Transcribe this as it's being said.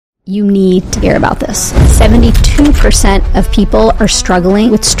You need to hear about this. 72% of people are struggling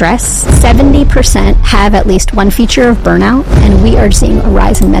with stress. 70% have at least one feature of burnout, and we are seeing a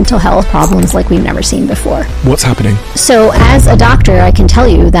rise in mental health problems like we've never seen before. What's happening? So as a doctor, I can tell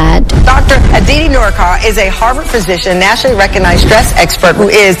you that Dr. Aditi Nurkar is a Harvard physician, nationally recognized stress expert who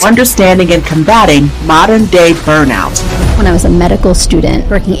is understanding and combating modern-day burnout. when I was a medical student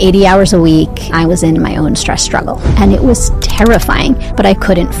working 80 hours a week, I was in my own stress struggle. And it was terrifying, but I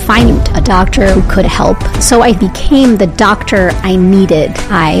couldn't find a doctor who could help. So I became the doctor I needed.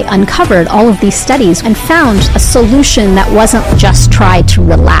 I uncovered all of these studies and found a solution that wasn't just try to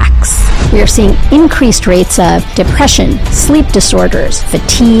relax. We are seeing increased rates of depression, sleep disorders,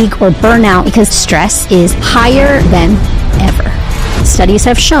 fatigue, or burnout because stress is higher than ever. Studies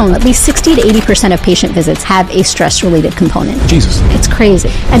have shown at least 60 to 80% of patient visits have a stress-related component. Jesus. It's crazy.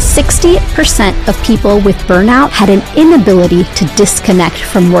 And 60% of people with burnout had an inability to disconnect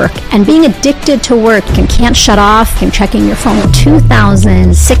from work. And being addicted to work and can't shut off and checking your phone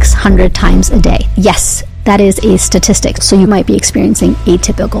 2,600 times a day. Yes, that is a statistic. So you might be experiencing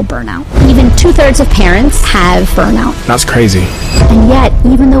atypical burnout. Even 2/3 of parents have burnout. That's crazy. And yet,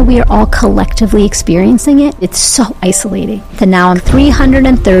 even though we are all collectively experiencing it, it's so isolating. So now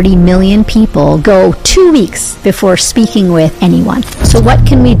 330 million people go 2 weeks before speaking with anyone. So what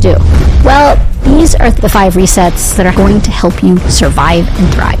can we do? Well, these are the 5 resets that are going to help you survive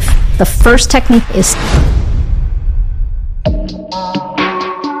and thrive. The first technique is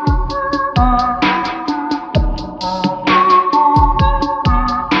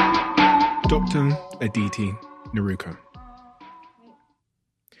Dr. Aditi Nurkar.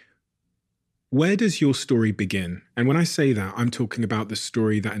 Where does your story begin? And when I say that, I'm talking about the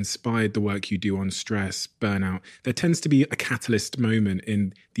story that inspired the work you do on stress, burnout. There tends to be a catalyst moment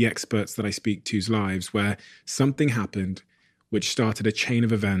in the experts that I speak to's lives where something happened which started a chain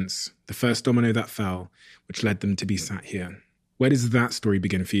of events, the first domino that fell, which led them to be sat here. Where does that story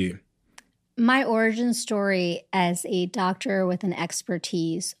begin for you? my origin story as a doctor with an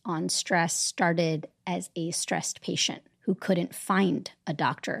expertise on stress started as a stressed patient who couldn't find a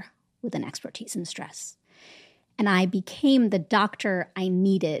doctor with an expertise in stress. And I became the doctor I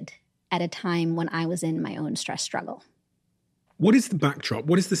needed at a time when I was in my own stress struggle. What is the backdrop?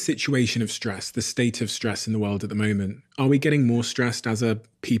 What is the situation of stress, the state of stress in the world at the moment? Are we getting more stressed as a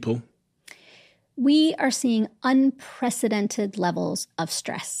people? We are seeing unprecedented levels of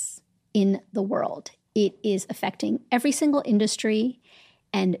stress in the world. It is affecting every single industry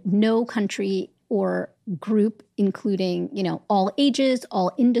and no country or group, including, all ages,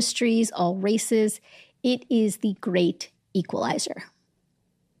 all industries, all races. It is the great equalizer.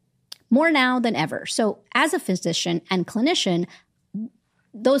 More now than ever. So as a physician and clinician,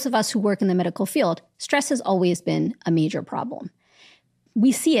 those of us who work in the medical field, stress has always been a major problem.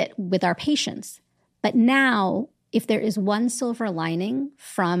 We see it with our patients. But now, if there is one silver lining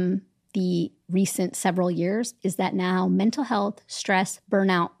from the recent several years, is that now mental health, stress,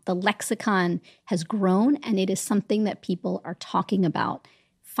 burnout, the lexicon has grown, and it is something that people are talking about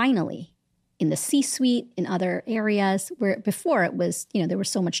finally in the C-suite, in other areas where before it was, there was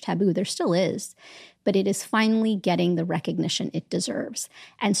so much taboo. There still is, but it is finally getting the recognition it deserves.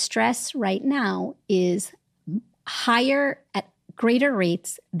 And stress right now is higher at greater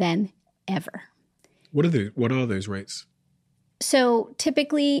rates than ever. What are those rates? So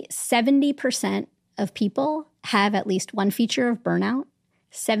typically 70% of people have at least one feature of burnout.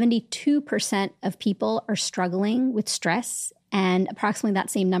 72% of people are struggling with stress. And approximately that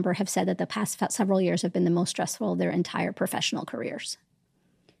same number have said that the past several years have been the most stressful of their entire professional careers.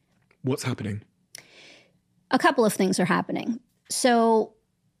 What's happening? A couple of things are happening. So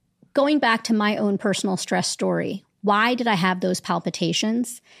going back to my own personal stress story, why did I have those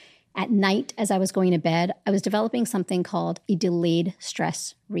palpitations? At night, as I was going to bed, I was developing something called a delayed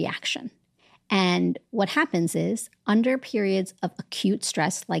stress reaction. And what happens is, under periods of acute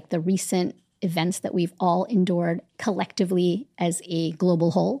stress, like the recent events that we've all endured collectively as a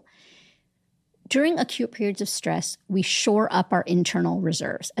global whole, during acute periods of stress, we shore up our internal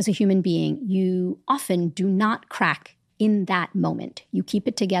reserves. As a human being, you often do not crack in that moment. You keep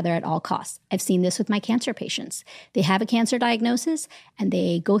it together at all costs. I've seen this with my cancer patients. They have a cancer diagnosis and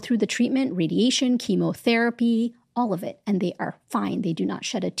they go through the treatment, radiation, chemotherapy, all of it, and they are fine. They do not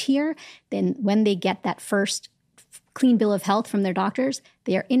shed a tear. Then when they get that first clean bill of health from their doctors,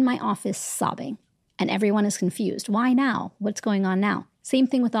 they are in my office sobbing. And everyone is confused. Why now? What's going on now? Same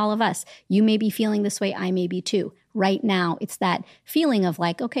thing with all of us. You may be feeling this way. I may be too. Right now, it's that feeling of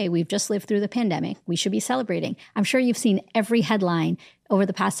like, okay, we've just lived through the pandemic. We should be celebrating. I'm sure you've seen every headline over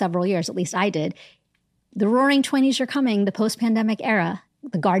the past several years. At least I did. The roaring 20s are coming, the post-pandemic era.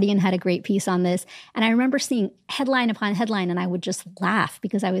 The Guardian had a great piece on this. And I remember seeing headline upon headline, and I would just laugh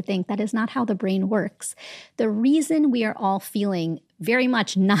because I would think that is not how the brain works. The reason we are all feeling very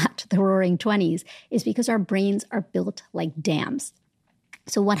much not the roaring 20s is because our brains are built like dams.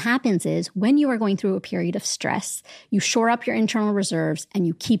 So what happens is when you are going through a period of stress, you shore up your internal reserves and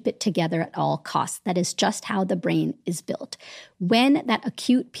you keep it together at all costs. That is just how the brain is built. When that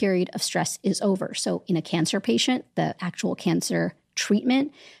acute period of stress is over, so in a cancer patient, the actual cancer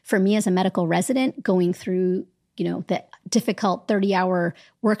treatment, for me as a medical resident going through, the difficult 30-hour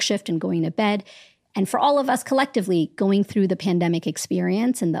work shift and going to bed, and for all of us collectively going through the pandemic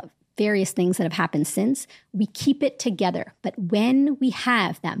experience and the various things that have happened since, we keep it together. But when we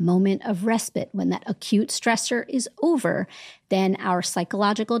have that moment of respite, when that acute stressor is over, then our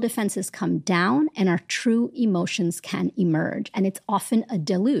psychological defenses come down and our true emotions can emerge. And it's often a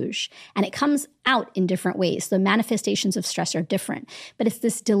deluge. And it comes out in different ways. The manifestations of stress are different. But it's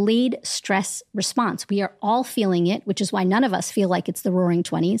this delayed stress response. We are all feeling it, which is why none of us feel like it's the roaring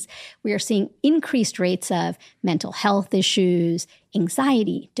 20s. We are seeing increased rates of mental health issues,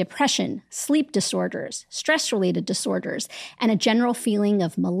 anxiety, depression, sleep disorders, stress-related disorders, and a general feeling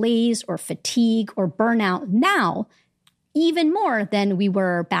of malaise or fatigue or burnout now, even more than we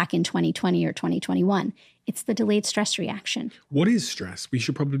were back in 2020 or 2021. It's the delayed stress reaction. What is stress? We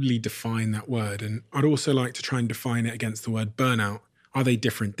should probably define that word. And I'd also like to try and define it against the word burnout. Are they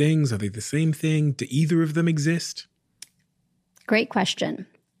different things? Are they the same thing? Do either of them exist? Great question.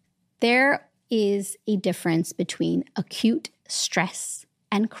 There is a difference between acute stress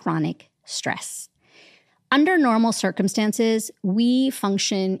and chronic stress. Under normal circumstances, we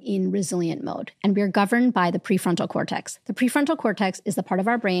function in resilient mode, and we're governed by the prefrontal cortex. The prefrontal cortex is the part of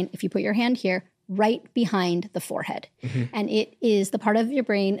our brain, if you put your hand here, right behind the forehead. Mm-hmm. And it is the part of your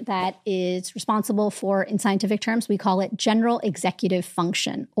brain that is responsible for, in scientific terms, we call it general executive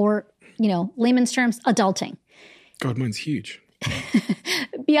function, or, layman's terms, adulting. God, mine's huge.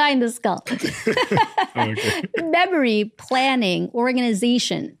 Behind the skull. Okay. Memory, planning,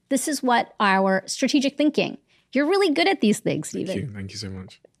 organization. This is what our strategic thinking. You're really good at these things, Stephen. Thank you so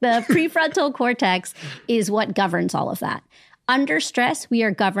much. The prefrontal cortex is what governs all of that. Under stress, we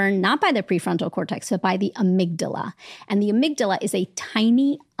are governed not by the prefrontal cortex, but by the amygdala. And the amygdala is a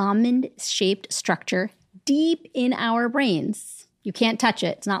tiny almond-shaped structure deep in our brains. You can't touch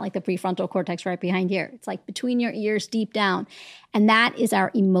it. It's not like the prefrontal cortex right behind here. It's like between your ears, deep down. And that is our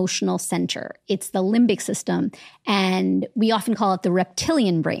emotional center. It's the limbic system. And we often call it the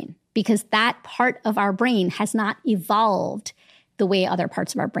reptilian brain because that part of our brain has not evolved the way other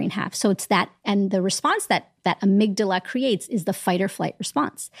parts of our brain have. So it's that, and the response that amygdala creates is the fight or flight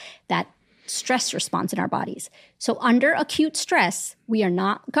response, that stress response in our bodies. So under acute stress, we are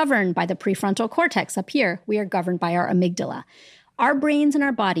not governed by the prefrontal cortex up here. We are governed by our amygdala. Our brains and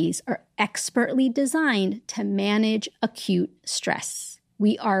our bodies are expertly designed to manage acute stress.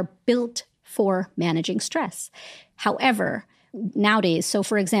 We are built for managing stress. However, nowadays, so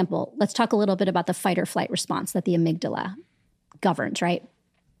for example, let's talk a little bit about the fight or flight response that the amygdala governs, right?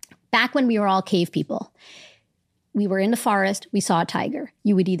 Back when we were all cave people, we were in the forest, we saw a tiger.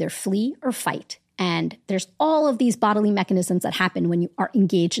 You would either flee or fight. And there's all of these bodily mechanisms that happen when you are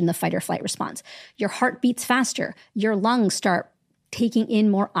engaged in the fight or flight response. Your heart beats faster. Your lungs start taking in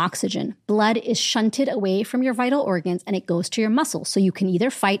more oxygen. Blood is shunted away from your vital organs and it goes to your muscles. So you can either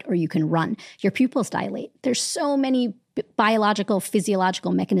fight or you can run. Your pupils dilate. There's so many biological,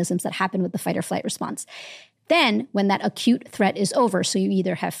 physiological mechanisms that happen with the fight or flight response. Then when that acute threat is over, so you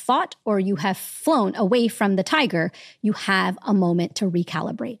either have fought or you have flown away from the tiger, you have a moment to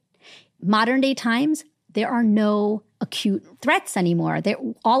recalibrate. Modern day times, there are no acute threats anymore.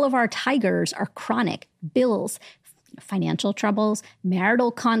 All of our tigers are chronic. Bills, financial troubles, marital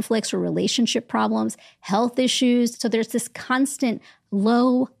conflicts or relationship problems, health issues. So there's this constant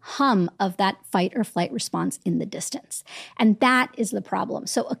low hum of that fight or flight response in the distance. And that is the problem.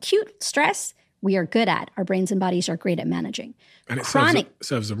 So acute stress, we are good at. Our brains and bodies are great at managing. And it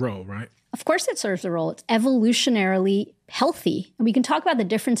serves a role, right? Of course it serves a role. It's evolutionarily healthy. And we can talk about the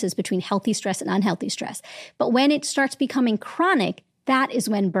differences between healthy stress and unhealthy stress. But when it starts becoming chronic, that is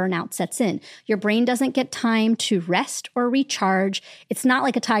when burnout sets in. Your brain doesn't get time to rest or recharge. It's not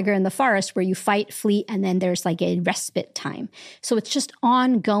like a tiger in the forest where you fight, flee, and then there's like a respite time. So it's just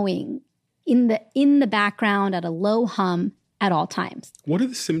ongoing in the background at a low hum at all times. What are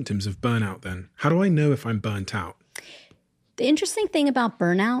the symptoms of burnout then? How do I know if I'm burnt out? The interesting thing about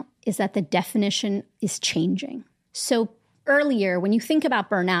burnout is that the definition is changing. So earlier, when you think about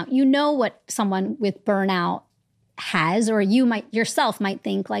burnout, you know what someone with burnout has, or you might yourself might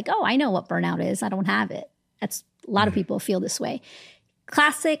think like, oh, I know what burnout is. I don't have it. A lot of people feel this way.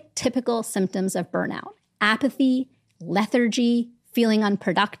 Classic, typical symptoms of burnout: apathy, lethargy, feeling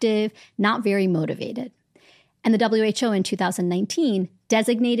unproductive, not very motivated. And the WHO in 2019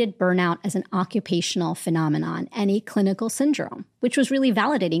 designated burnout as an occupational phenomenon and a clinical syndrome, which was really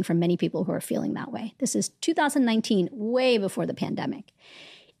validating for many people who are feeling that way. This is 2019, way before the pandemic.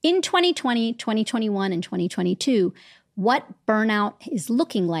 In 2020, 2021, and 2022, what burnout is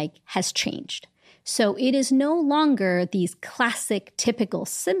looking like has changed. So it is no longer these classic, typical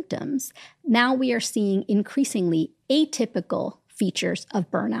symptoms. Now we are seeing increasingly atypical features of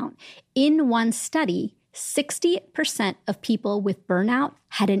burnout. In one study, 60% of people with burnout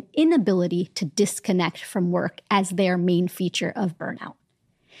had an inability to disconnect from work as their main feature of burnout.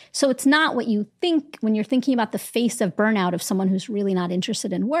 So it's not what you think when you're thinking about the face of burnout of someone who's really not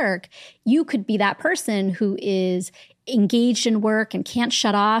interested in work. You could be that person who is engaged in work and can't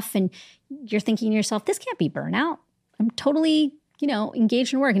shut off, and you're thinking to yourself, this can't be burnout. I'm totally,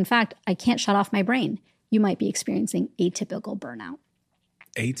 engaged in work. In fact, I can't shut off my brain. You might be experiencing atypical burnout.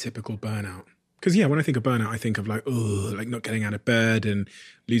 Atypical burnout. Because, when I think of burnout, I think of like not getting out of bed and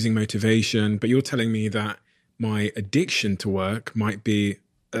losing motivation. But you're telling me that my addiction to work might be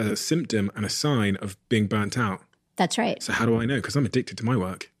a symptom and a sign of being burnt out. That's right. So how do I know? Because I'm addicted to my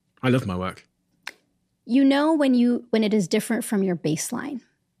work. I love my work. You know when it is different from your baseline.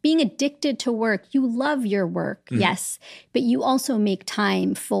 Being addicted to work, you love your work, yes, but you also make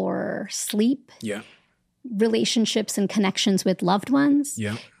time for sleep, relationships and connections with loved ones.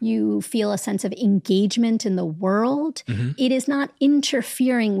 Yeah. You feel a sense of engagement in the world. Mm-hmm. It is not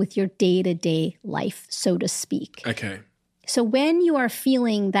interfering with your day-to-day life, so to speak. Okay. So when you are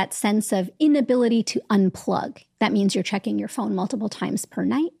feeling that sense of inability to unplug, that means you're checking your phone multiple times per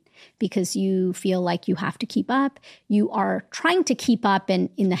night because you feel like you have to keep up. You are trying to keep up in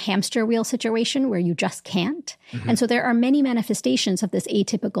the hamster wheel situation where you just can't. Mm-hmm. And so there are many manifestations of this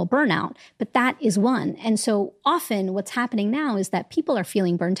atypical burnout, but that is one. And so often what's happening now is that people are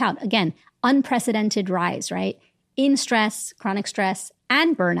feeling burnt out. Again, unprecedented rise, right? In stress, chronic stress,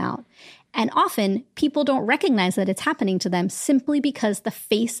 and burnout. And often people don't recognize that it's happening to them simply because the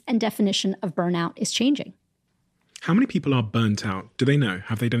face and definition of burnout is changing. How many people are burnt out? Do they know?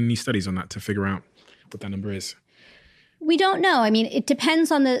 Have they done any studies on that to figure out what that number is? We don't know. I mean, it depends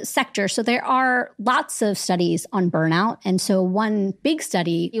on the sector. So there are lots of studies on burnout. And so one big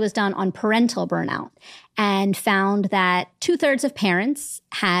study was done on parental burnout and found that 2/3 of parents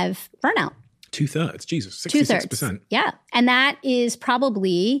have burnout. 2/3? Jesus, 66%. 2/3. Yeah. And that is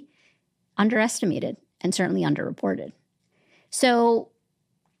probably underestimated and certainly underreported. So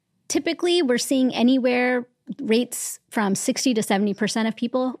typically we're seeing anywhere rates from 60 to 70% of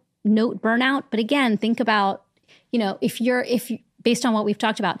people note burnout. But again, think about, if based on what we've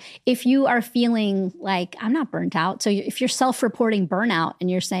talked about, if you are feeling like I'm not burnt out. So if you're self-reporting burnout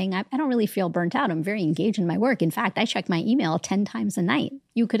and you're saying, I don't really feel burnt out, I'm very engaged in my work. In fact, I check my email 10 times a night.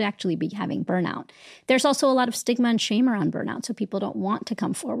 You could actually be having burnout. There's also a lot of stigma and shame around burnout. So people don't want to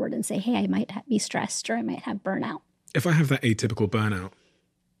come forward and say, hey, I might be stressed or I might have burnout. If I have that atypical burnout,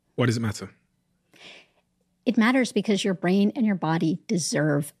 why does it matter? It matters because your brain and your body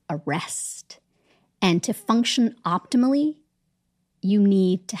deserve a rest. And to function optimally, you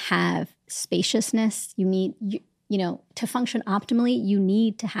need to have spaciousness. You need, to function optimally, you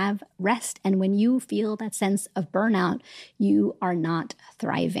need to have rest. And when you feel that sense of burnout, you are not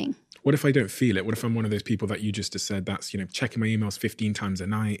thriving. What if I don't feel it? What if I'm one of those people that you just said that's, checking my emails 15 times a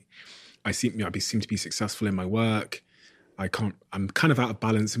night? I seem to be successful in my work. I'm kind of out of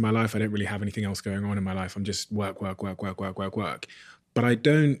balance in my life. I don't really have anything else going on in my life. I'm just work. But I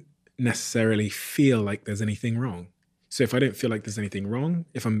don't necessarily feel like there's anything wrong. So if I don't feel like there's anything wrong,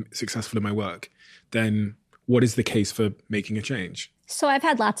 if I'm successful in my work, then what is the case for making a change? So I've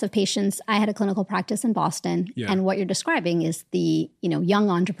had lots of patients. I had a clinical practice in Boston. Yeah. And what you're describing is the, young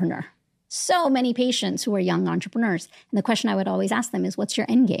entrepreneur. So many patients who are young entrepreneurs. And the question I would always ask them is, what's your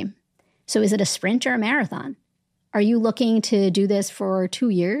end game? So is it a sprint or a marathon? Are you looking to do this for 2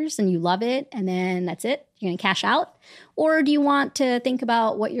 years and you love it and then that's it? You're going to cash out? Or do you want to think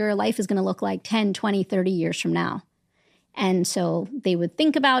about what your life is going to look like 10, 20, 30 years from now? And so they would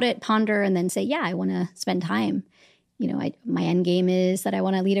think about it, ponder, and then say, yeah, I want to spend time. My end game is that I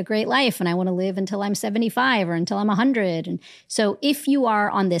want to lead a great life and I want to live until I'm 75 or until I'm 100. And so if you are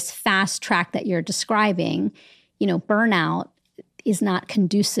on this fast track that you're describing, burnout is not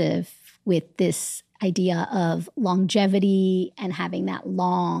conducive with this idea of longevity and having that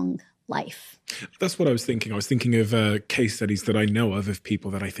long life. That's what I was thinking. I was thinking of case studies that I know of people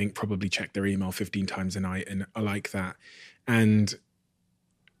that I think probably check their email 15 times a night and are like that. And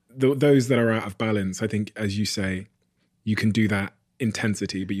those that are out of balance, I think, as you say, you can do that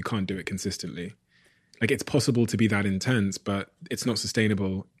intensity, but you can't do it consistently. Like, it's possible to be that intense, but it's not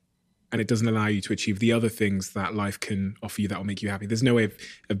sustainable. And it doesn't allow you to achieve the other things that life can offer you that will make you happy. There's no way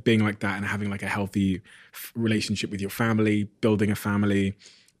of being like that and having like a healthy relationship with your family, building a family,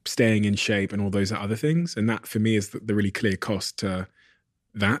 staying in shape, and all those other things. And that, for me, is the really clear cost to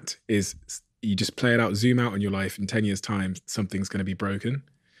that is you just play it out, zoom out on your life. In 10 years' time, something's going to be broken.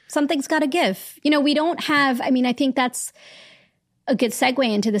 Something's got to give. We don't have, I think that's a good segue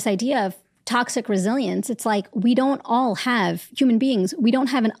into this idea of toxic resilience. It's like we don't all have, human beings, we don't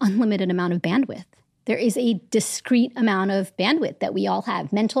have an unlimited amount of bandwidth. There is a discrete amount of bandwidth that we all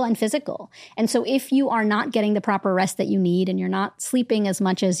have, mental and physical. And so if you are not getting the proper rest that you need and you're not sleeping as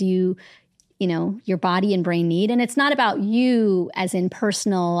much as your body and brain need, and it's not about you as in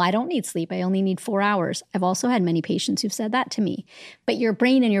personal, I don't need sleep, I only need 4 hours. I've also had many patients who've said that to me. But your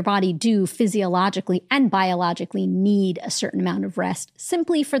brain and your body do physiologically and biologically need a certain amount of rest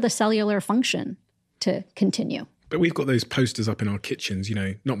simply for the cellular function to continue. But we've got those posters up in our kitchens,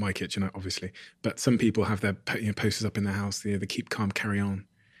 not my kitchen, obviously, but some people have their posters up in their house, the Keep Calm, Carry On.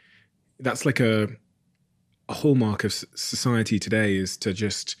 That's like a hallmark of society today, is to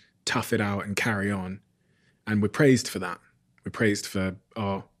just tough it out and carry on. And we're praised for that. We're praised for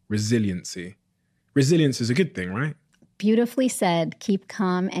our resiliency. Resilience is a good thing, right? Beautifully said. Keep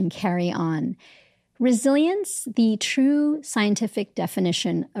calm and carry on. Resilience, the true scientific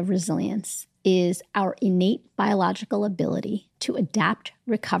definition of resilience, is our innate biological ability to adapt,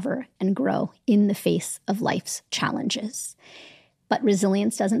 recover, and grow in the face of life's challenges. But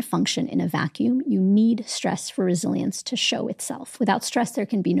resilience doesn't function in a vacuum. You need stress for resilience to show itself. Without stress, there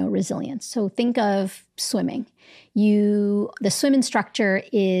can be no resilience. So think of swimming. The swim instructor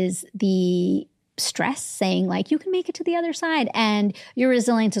is the stress saying, like, you can make it to the other side. And your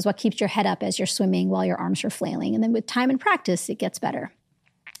resilience is what keeps your head up as you're swimming while your arms are flailing. And then with time and practice, it gets better.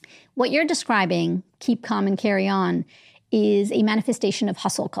 What you're describing, keep calm and carry on, is a manifestation of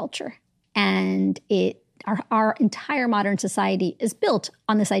hustle culture. And our entire modern society is built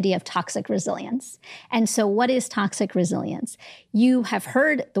on this idea of toxic resilience. And so what is toxic resilience? You have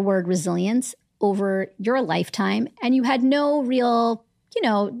heard the word resilience over your lifetime, and you had it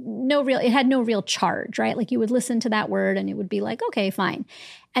had no real charge, right? Like, you would listen to that word and it would be like, okay, fine.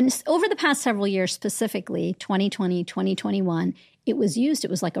 And over the past several years, specifically 2020, 2021, it was used.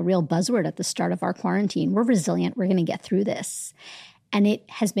 It was like a real buzzword at the start of our quarantine. We're resilient. We're going to get through this. And it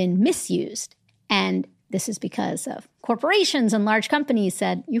has been misused. And this is because of corporations and large companies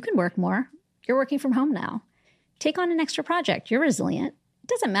said, you can work more. You're working from home now. Take on an extra project. You're resilient. It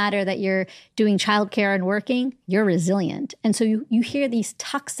doesn't matter that you're doing childcare and working. You're resilient. And so you hear these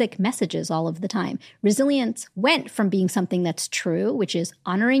toxic messages all of the time. Resilience went from being something that's true, which is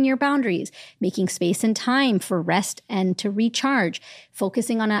honoring your boundaries, making space and time for rest and to recharge,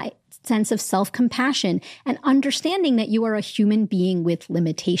 focusing on a sense of self-compassion, and understanding that you are a human being with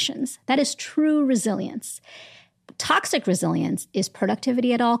limitations. That is true resilience. Toxic resilience is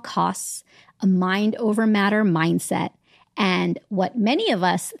productivity at all costs, a mind over matter mindset, and what many of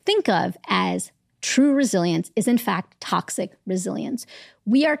us think of as true resilience is in fact toxic resilience.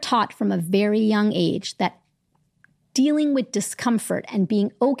 We are taught from a very young age that dealing with discomfort and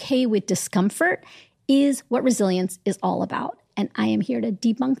being okay with discomfort is what resilience is all about. And I am here to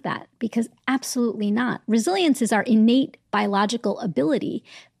debunk that, because absolutely not. Resilience is our innate biological ability,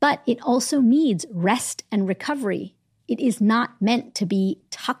 but it also needs rest and recovery. It is not meant to be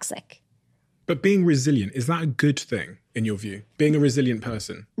toxic. But being resilient, is that a good thing in your view? Being a resilient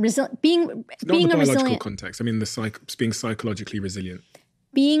person? Being Not in the a biological context. I mean, being psychologically resilient.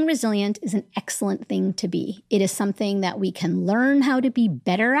 Being resilient is an excellent thing to be. It is something that we can learn how to be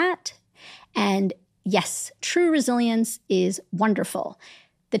better at. And yes, true resilience is wonderful.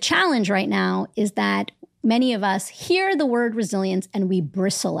 The challenge right now is that many of us hear the word resilience and we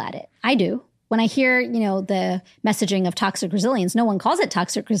bristle at it. I do. When I hear, the messaging of toxic resilience, no one calls it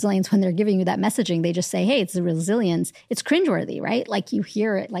toxic resilience when they're giving you that messaging. They just say, hey, it's the resilience. It's cringeworthy, right? Like, you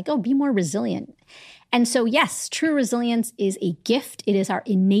hear it like, oh, be more resilient. And so, yes, true resilience is a gift. It is our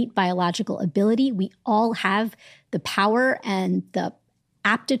innate biological ability. We all have the power and the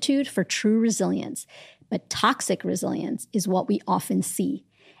aptitude for true resilience. But toxic resilience is what we often see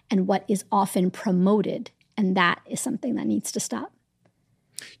and what is often promoted. And that is something that needs to stop.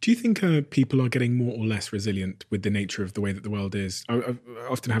 Do you think people are getting more or less resilient with the nature of the way that the world is? I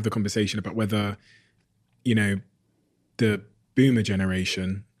often have the conversation about whether, the boomer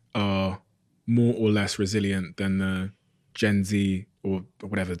generation are more or less resilient than the Gen Z or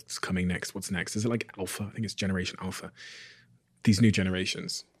whatever's coming next. What's next? Is it like Alpha? I think it's Generation Alpha. These new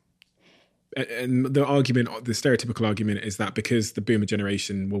generations. And the stereotypical argument is that because the boomer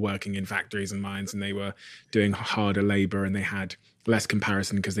generation were working in factories and mines and they were doing harder labor and they had less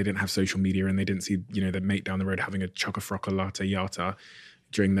comparison because they didn't have social media and they didn't see, their mate down the road having a choco-froco latte yata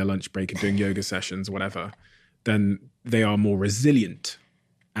during their lunch break and doing yoga sessions, whatever, then they are more resilient.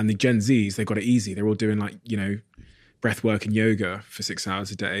 And the Gen Zs, they got it easy. They're all doing breath work and yoga for 6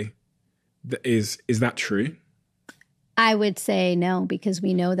 hours a day. Is that true? I would say no, because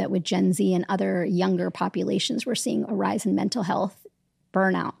we know that with Gen Z and other younger populations, we're seeing a rise in mental health,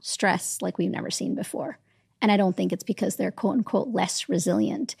 burnout, stress like we've never seen before. And I don't think it's because they're quote unquote less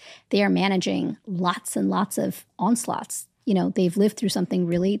resilient. They are managing lots and lots of onslaughts. They've lived through something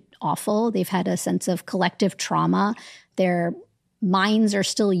really awful. They've had a sense of collective trauma. Their minds are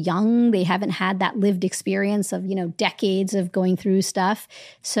still young. They haven't had that lived experience of, decades of going through stuff.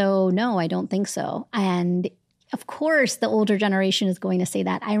 So no, I don't think so. And of course, the older generation is going to say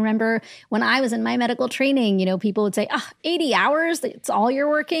that. I remember when I was in my medical training, people would say, 80 hours, it's all you're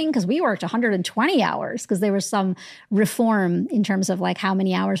working? Because we worked 120 hours because there was some reform in terms of how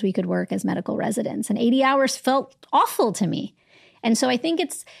many hours we could work as medical residents. And 80 hours felt awful to me. And so I think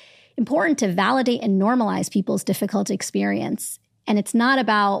it's important to validate and normalize people's difficult experience. And it's not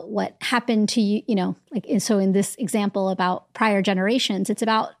about what happened to you, so in this example about prior generations, it's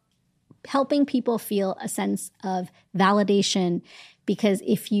about helping people feel a sense of validation, because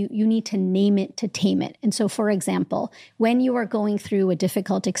if you need to name it to tame it. And so, for example, when you are going through a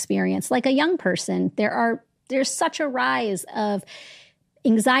difficult experience, like a young person, there's such a rise of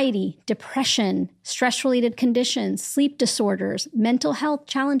anxiety, depression, stress-related conditions, sleep disorders, mental health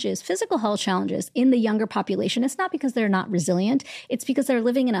challenges, physical health challenges in the younger population. It's not because they're not resilient. It's because they're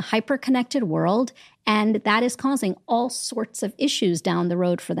living in a hyper-connected world, and that is causing all sorts of issues down the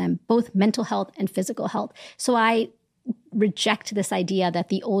road for them, both mental health and physical health. So I reject this idea that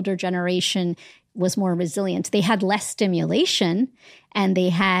the older generation was more resilient. They had less stimulation, and they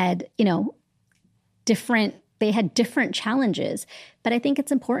had, different challenges. But I think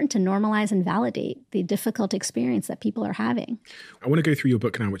it's important to normalize and validate the difficult experience that people are having. I want to go through your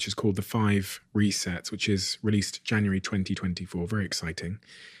book now, which is called The 5 Resets, which is released January 2024. Very exciting.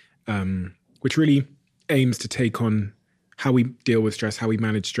 Which really aims to take on how we deal with stress, how we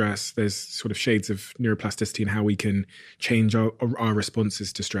manage stress. There's sort of shades of neuroplasticity and how we can change our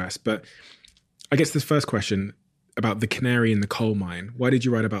responses to stress. But I guess this first question about the canary in the coal mine, why did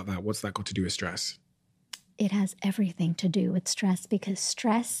you write about that? What's that got to do with stress? It has everything to do with stress, because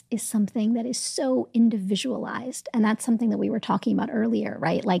stress is something that is so individualized. And that's something that we were talking about earlier,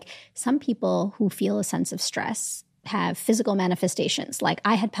 right? Some people who feel a sense of stress have physical manifestations. Like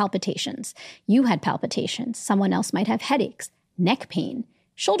I had palpitations, you had palpitations, someone else might have headaches, neck pain,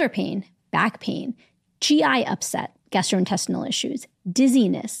 shoulder pain, back pain, GI upset, gastrointestinal issues,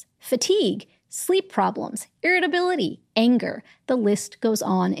 dizziness, fatigue, sleep problems, irritability, anger. The list goes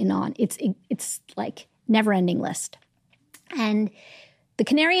on and on. It's like never-ending list. And the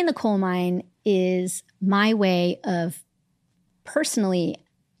canary in the coal mine is my way of, personally,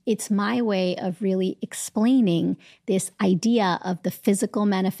 it's my way of really explaining this idea of the physical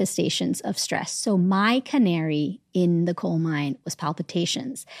manifestations of stress. So my canary in the coal mine was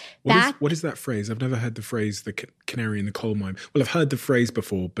palpitations. What is that phrase? I've never heard the phrase, the canary in the coal mine. Well, I've heard the phrase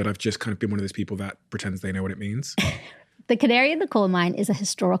before, but I've just kind of been one of those people that pretends they know what it means. The canary in the coal mine is a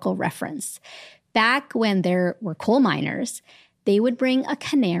historical reference. Back when there were coal miners, they would bring a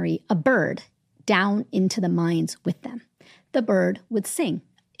canary, a bird, down into the mines with them. The bird would sing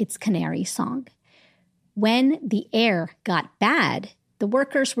its canary song. When the air got bad, the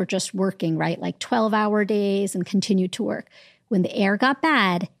workers were just working, right? 12-hour days and continued to work. When the air got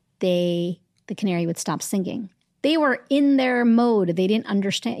bad, the canary would stop singing. They were in their mode. They didn't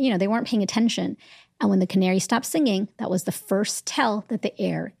understand, they weren't paying attention. And when the canary stopped singing, that was the first tell that the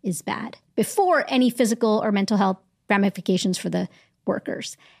air is bad, before any physical or mental health ramifications for the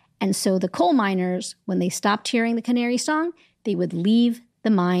workers. And so the coal miners, when they stopped hearing the canary song, they would leave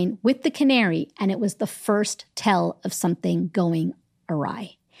the mine with the canary, and it was the first tell of something going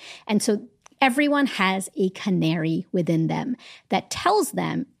awry. And so everyone has a canary within them that tells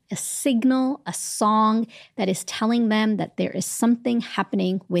them a signal, a song that is telling them that there is something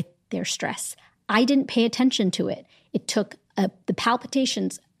happening with their stress. I didn't pay attention to it. It took the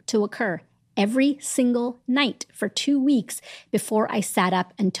palpitations to occur every single night for 2 weeks before I sat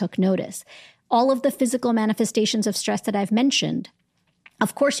up and took notice. All of the physical manifestations of stress that I've mentioned,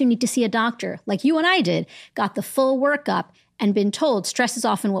 of course you need to see a doctor, like you and I did, got the full workup, and been told stress is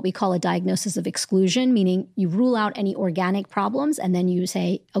often what we call a diagnosis of exclusion, meaning you rule out any organic problems and then you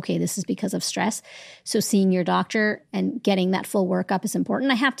say, okay, this is because of stress. So seeing your doctor and getting that full workup is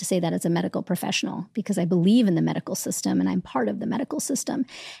important. I have to say that as a medical professional because I believe in the medical system and I'm part of the medical system.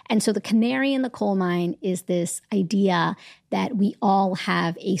 And so the canary in the coal mine is this idea that we all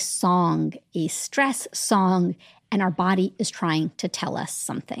have a song, a stress song, and our body is trying to tell us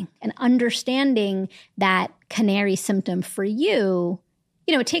something. And understanding that canary symptom for you,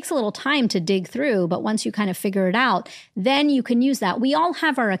 it takes a little time to dig through, but once you kind of figure it out, then you can use that. We all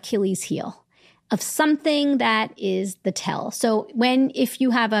have our Achilles heel of something that is the tell. So if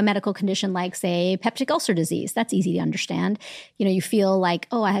you have a medical condition like, say, peptic ulcer disease, that's easy to understand. You feel like,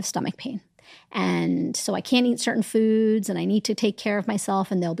 oh, I have stomach pain. And so I can't eat certain foods and I need to take care of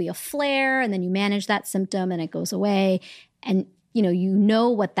myself and there'll be a flare and then you manage that symptom and it goes away. And you know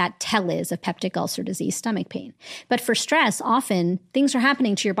what that tell is of peptic ulcer disease, stomach pain. But for stress, often things are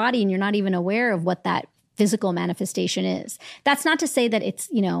happening to your body and you're not even aware of what that physical manifestation is. That's not to say that it's,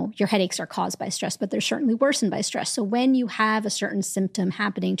 your headaches are caused by stress, but they're certainly worsened by stress. So when you have a certain symptom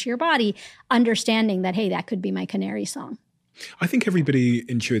happening to your body, understanding that, hey, that could be my canary song. I think everybody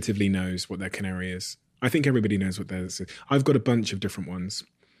intuitively knows what their canary is. I think everybody knows what theirs is. I've got a bunch of different ones.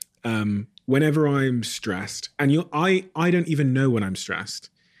 Whenever I'm stressed, and I don't even know when I'm stressed,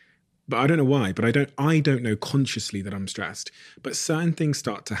 but I don't know why, but I don't know consciously that I'm stressed, but certain things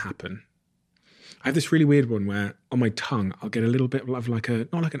start to happen. I have this really weird one where on my tongue, I'll get a little bit of not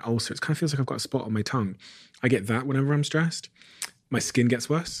like an ulcer. It kind of feels like I've got a spot on my tongue. I get that whenever I'm stressed. My skin gets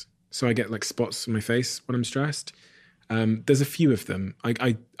worse. So I get like spots on my face when I'm stressed. There's a few of them.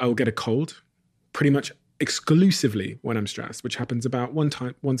 I'll get a cold pretty much exclusively when I'm stressed, which happens about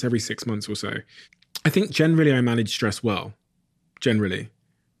once every 6 months or so. I think generally I manage stress well,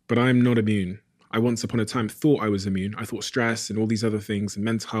 but I'm not immune. I once upon a time thought I was immune. I thought stress and all these other things and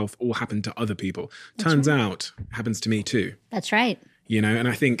mental health all happened to other people. Turns out it happens to me too. That's right. And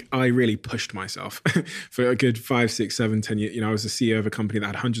I think I really pushed myself for a good 5, 6, 7, 10 years. I was the CEO of a company that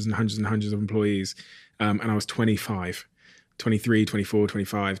had hundreds and hundreds and hundreds of employees. And I was 25, 23, 24,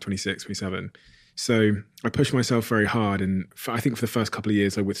 25, 26, 27. So I pushed myself very hard. And I think for the first couple of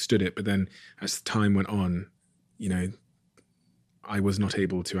years, I withstood it. But then as time went on, I was not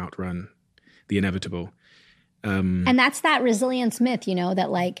able to outrun the inevitable. And that's that resilience myth,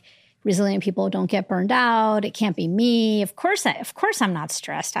 that like resilient people don't get burned out. It can't be me. Of course I'm not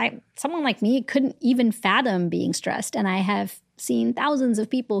stressed. Someone like me couldn't even fathom being stressed. And I have seen thousands of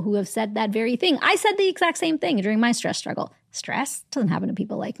people who have said that very thing. I said the exact same thing during my stress struggle. Stress doesn't happen to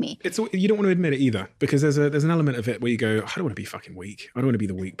people like me. You don't want to admit it either, because there's an element of it where you go, I don't want to be fucking weak. I don't want to be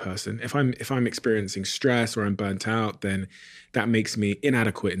the weak person. If I'm experiencing stress or I'm burnt out, then that makes me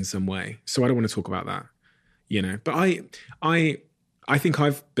inadequate in some way. So I don't want to talk about that, But I think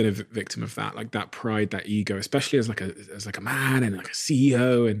I've been a victim of that, like that pride, that ego, especially as like a man and like a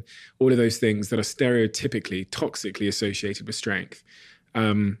CEO and all of those things that are stereotypically, toxically associated with strength.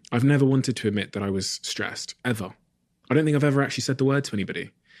 I've never wanted to admit that I was stressed, ever. I don't think I've ever actually said the word to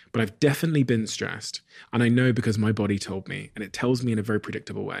anybody, but I've definitely been stressed. And I know because my body told me, and it tells me in a very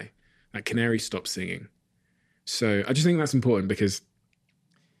predictable way. That canary stopped singing. So I just think that's important because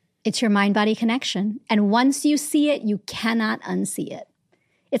it's your mind-body connection. And once you see it, you cannot unsee it.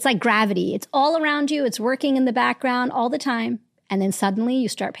 It's like gravity. It's all around you. It's working in the background all the time. And then suddenly you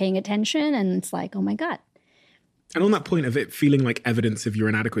start paying attention and it's like, oh my God. And on that point of it feeling like evidence of your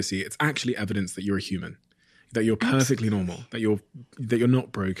inadequacy, it's actually evidence that you're a human, that you're perfectly normal, that you're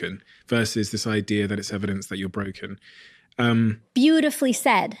not broken, versus this idea that it's evidence that you're broken. Beautifully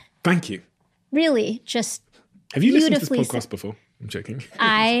said. Thank you. Really, just have you listened to this podcast before? I'm joking.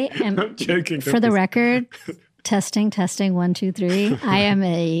 I am I'm joking. For the record, testing, 1, 2, 3. I am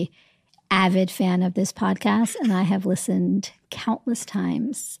a avid fan of this podcast, and I have listened countless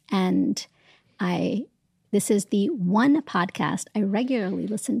times. And this is the one podcast I regularly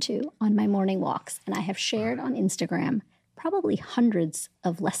listen to on my morning walks, and I have shared on Instagram probably hundreds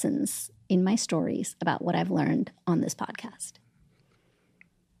of lessons in my stories about what I've learned on this podcast.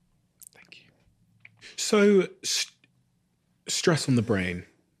 Thank you. So, stress on the brain.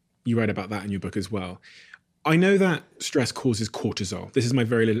 You write about that in your book as well. I know that stress causes cortisol. This is my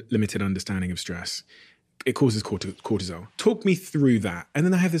very limited understanding of stress. It causes cortisol. Talk me through that. And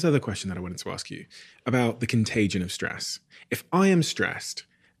then I have this other question that I wanted to ask you about the contagion of stress. If I am stressed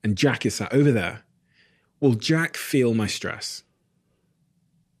and Jack is sat over there, will Jack feel my stress?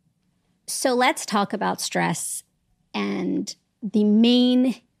 So let's talk about stress and the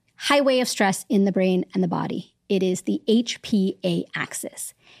main highway of stress in the brain and the body. It is the HPA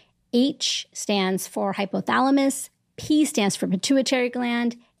axis. H stands for hypothalamus, P stands for pituitary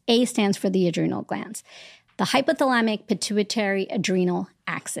gland. A stands for the adrenal glands. The hypothalamic pituitary adrenal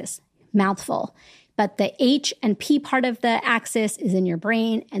axis. Mouthful. But the H and P part of the axis is in your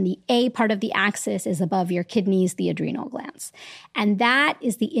brain, and the A part of the axis is above your kidneys, the adrenal glands. And that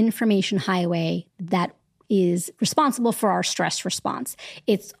is the information highway that is responsible for our stress response.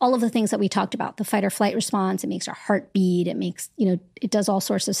 It's all of the things that we talked about, the fight or flight response. It makes our heart beat. It makes, it does all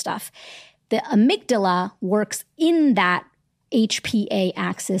sorts of stuff. The amygdala works in that HPA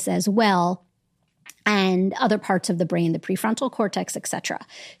axis as well, and other parts of the brain, the prefrontal cortex, etc.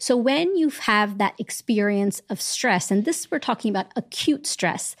 So when you have that experience of stress, and this we're talking about acute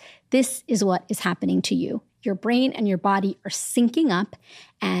stress, this is what is happening to you. Your brain and your body are syncing up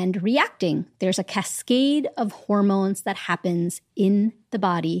and reacting. There's a cascade of hormones that happens in the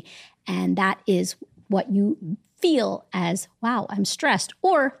body, and that is what you feel as, wow, I'm stressed.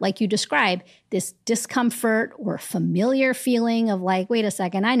 Or like you described, this discomfort or familiar feeling of like, wait a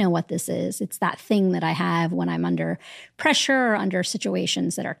second, I know what this is. It's that thing that I have when I'm under pressure or under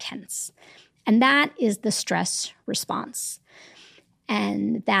situations that are tense. And that is the stress response.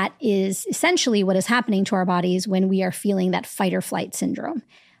 And that is essentially what is happening to our bodies when we are feeling that fight or flight syndrome.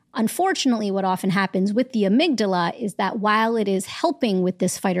 Unfortunately, what often happens with the amygdala is that while it is helping with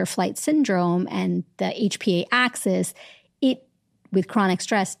this fight or flight syndrome and the HPA axis, it, with chronic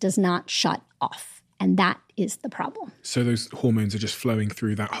stress, does not shut off. And that is the problem. So those hormones are just flowing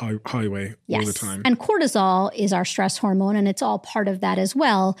through that highway all the time. And cortisol is our stress hormone, and it's all part of that as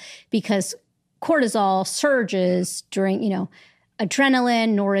well, because cortisol surges during,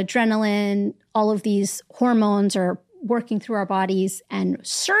 adrenaline, noradrenaline, all of these hormones are working through our bodies and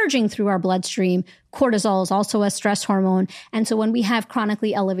surging through our bloodstream. Cortisol is also a stress hormone. And so when we have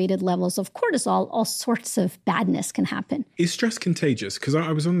chronically elevated levels of cortisol, all sorts of badness can happen. Is stress contagious? Because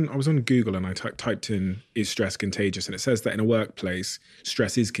I was on Google and I typed in, is stress contagious? And it says that in a workplace,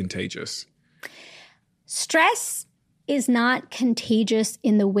 stress is contagious. Stress is not contagious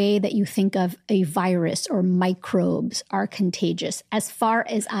in the way that you think of a virus or microbes are contagious, as far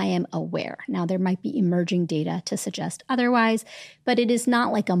as I am aware. Now, there might be emerging data to suggest otherwise, but it is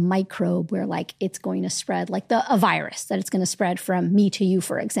not like a microbe where like it's going to spread like a virus, that it's going to spread from me to you,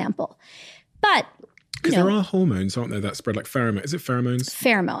 for example. But because there are hormones, aren't there, that spread like pheromones? Is it pheromones?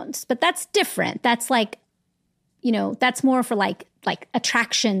 Pheromones, but that's different. That's like, that's more for like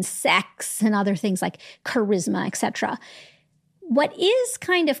attraction, sex, and other things like charisma, etc. What is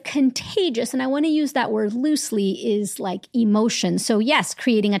kind of contagious, and I want to use that word loosely, is like emotion. So yes,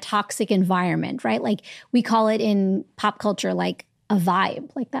 creating a toxic environment, right? Like we call it in pop culture like a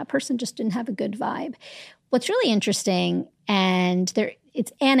vibe, like that person just didn't have a good vibe. What's really interesting, and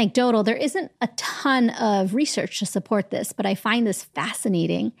it's anecdotal, there isn't a ton of research to support this, but I find this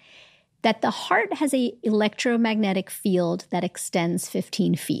fascinating, that the heart has an electromagnetic field that extends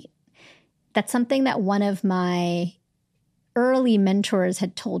 15 feet. That's something that one of my early mentors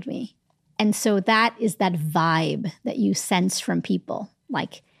had told me. And so that is that vibe that you sense from people.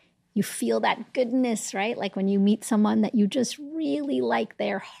 Like you feel that goodness, right? Like when you meet someone that you just really like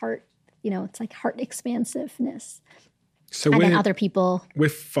their heart, it's like heart expansiveness. So and then other people. We're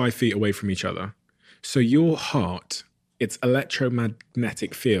 5 feet away from each other. So your heart, its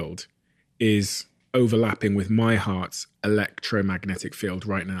electromagnetic field is overlapping with my heart's electromagnetic field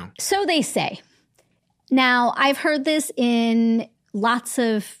right now. So they say. Now, I've heard this in lots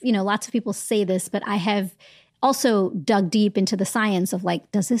of people say this, but I have also dug deep into the science of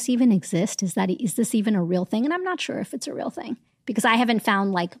like, does this even exist? Is this even a real thing? And I'm not sure if it's a real thing because I haven't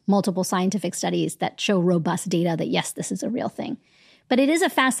found like multiple scientific studies that show robust data that yes, this is a real thing. But it is a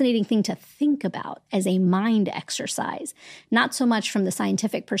fascinating thing to think about as a mind exercise, not so much from the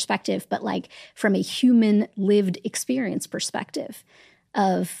scientific perspective, but like from a human lived experience perspective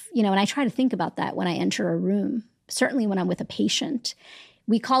of, and I try to think about that when I enter a room, certainly when I'm with a patient.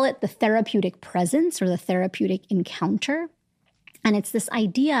 We call it the therapeutic presence or the therapeutic encounter. And it's this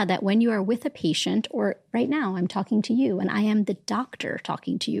idea that when you are with a patient, or right now I'm talking to you and I am the doctor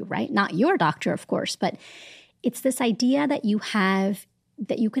talking to you, right? Not your doctor, of course, but it's this idea that you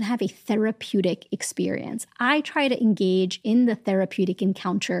can have a therapeutic experience. I try to engage in the therapeutic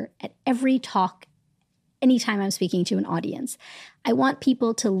encounter at every talk, anytime I'm speaking to an audience. I want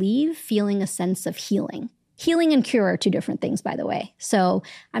people to leave feeling a sense of healing. Healing and cure are two different things, by the way. So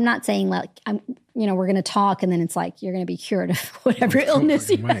I'm not saying like, we're going to talk and then it's like you're going to be cured of whatever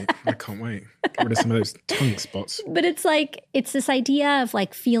illness you have. I can't wait. Get rid of some of those tongue spots. But it's like, it's this idea of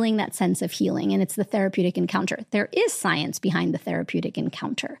like feeling that sense of healing, and it's the therapeutic encounter. There is science behind the therapeutic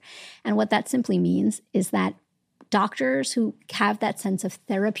encounter. And what that simply means is that doctors who have that sense of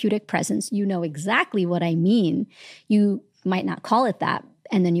therapeutic presence, you know exactly what I mean. You might not call it that.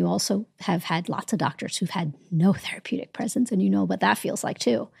 And then you also have had lots of doctors who've had no therapeutic presence, and you know what that feels like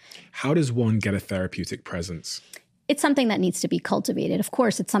too. How does one get a therapeutic presence? It's something that needs to be cultivated. Of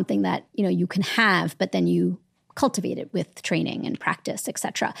course, it's something that, you can have, but then you cultivate it with training and practice,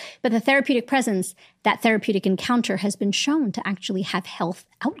 etc. But the therapeutic presence, that therapeutic encounter has been shown to actually have health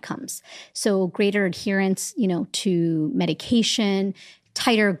outcomes. So greater adherence, to medication,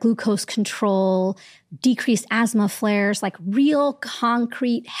 tighter glucose control, decreased asthma flares, like real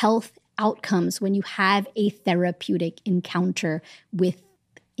concrete health outcomes when you have a therapeutic encounter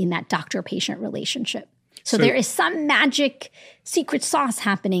in that doctor-patient relationship. So there is some magic secret sauce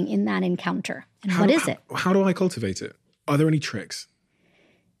happening in that encounter. And what is it? How do I cultivate it? Are there any tricks?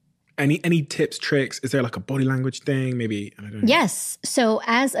 Any tips, tricks? Is there like a body language thing? Maybe, I don't know. Yes. So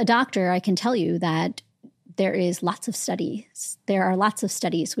as a doctor, I can tell you that there are lots of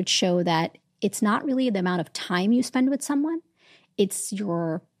studies which show that it's not really the amount of time you spend with someone, it's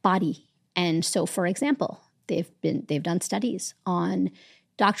your body. And so, for example, they've done studies on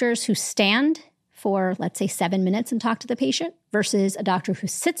doctors who stand for, let's say, 7 minutes and talk to the patient versus a doctor who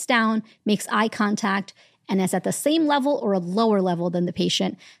sits down, makes eye contact, and is at the same level or a lower level than the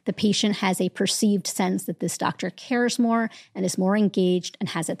patient. The patient has a perceived sense that this doctor cares more and is more engaged and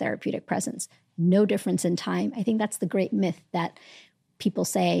has a therapeutic presence. No difference in time. I think that's the great myth that people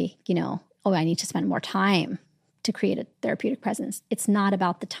say, I need to spend more time to create a therapeutic presence. It's not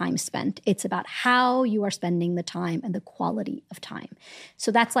about the time spent. It's about how you are spending the time and the quality of time.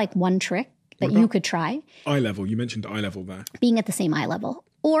 So that's like one trick that you could try. Eye level. You mentioned eye level there. Being at the same eye level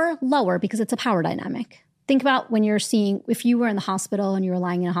or lower because it's a power dynamic. Think about when if you were in the hospital and you were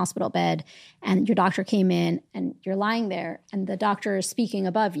lying in a hospital bed and your doctor came in and you're lying there and the doctor is speaking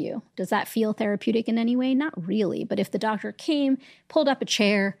above you. Does that feel therapeutic in any way? Not really. But if the doctor came, pulled up a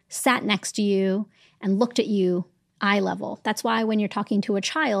chair, sat next to you and looked at you eye level, that's why when you're talking to a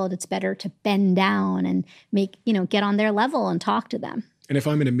child, it's better to bend down and get on their level and talk to them. And if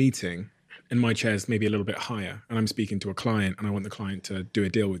I'm in a meeting and my chair's maybe a little bit higher and I'm speaking to a client and I want the client to do a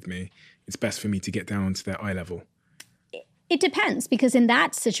deal with me, it's best for me to get down onto their eye level. It depends, because in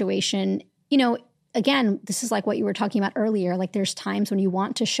that situation, again, this is like what you were talking about earlier. Like there's times when you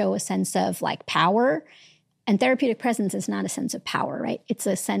want to show a sense of like power, and therapeutic presence is not a sense of power, right? It's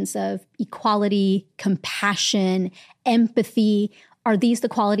a sense of equality, compassion, empathy. Are these the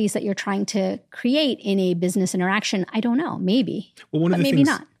qualities that you're trying to create in a business interaction? I don't know. Maybe. Well, one of the maybe things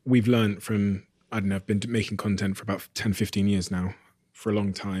not. We've learned from, I've been making content for about 10, 15 years now, for a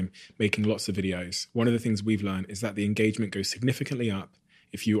long time, making lots of videos. One of the things we've learned is that the engagement goes significantly up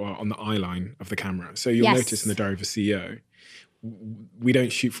if you are on the eye line of the camera. So you'll notice in the Diary of a CEO, we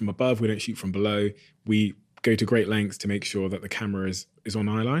don't shoot from above, we don't shoot from below. We go to great lengths to make sure that the camera is on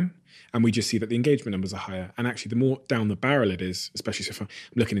eye line. And we just see that the engagement numbers are higher. And actually, the more down the barrel it is, especially if I'm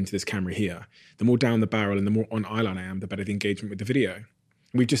looking into this camera here, the more down the barrel and the more on eye line I am, the better the engagement with the video.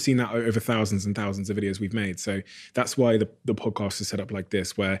 We've just seen that over thousands and thousands of videos we've made. So that's why the podcast is set up like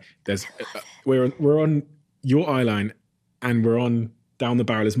this, where we're on your eye line and we're on down the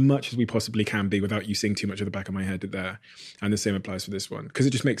barrel as much as we possibly can be without you seeing too much of the back of my head there. And the same applies for this one. Because it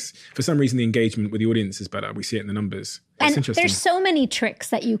just makes, for some reason, the engagement with the audience is better. We see it in the numbers. It's interesting. There's so many tricks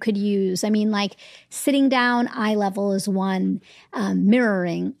that you could use. I mean, like sitting down, eye level is one.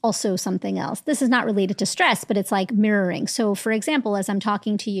 Mirroring, also something else. This is not related to stress, but it's like mirroring. So for example, as I'm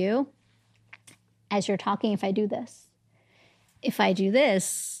talking to you, as you're talking, if I do this,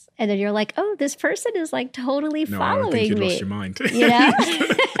 and then you're like, oh, this person is like totally following me. I don't think you lost your mind.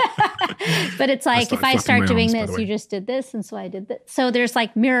 But it's like, if I start doing this, you just did this, and so I did that. So there's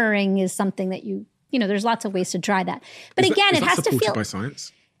like mirroring is something that there's lots of ways to try that. But it has to feel by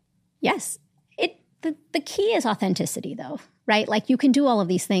science. Yes. The key is authenticity, though, right? Like you can do all of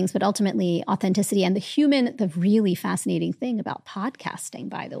these things, but ultimately authenticity and the really fascinating thing about podcasting,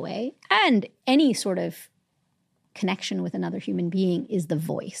 by the way, and any sort of connection with another human being is the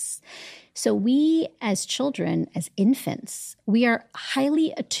voice. So we as children, as infants, we are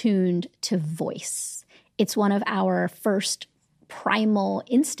highly attuned to voice. It's one of our first primal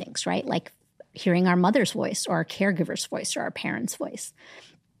instincts, right? Like hearing our mother's voice or our caregiver's voice or our parents' voice.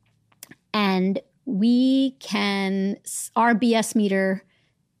 And our BS meter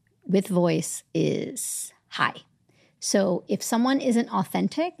with voice is high. So if someone isn't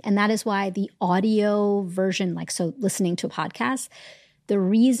authentic, and that is why the audio version, listening to a podcast, the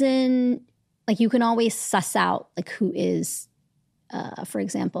reason, you can always suss out, who is, for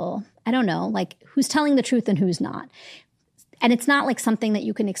example, I don't know, who's telling the truth and who's not. And it's not like something that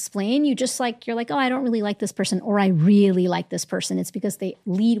you can explain. You're like, oh, I don't really like this person, or I really like this person. It's because they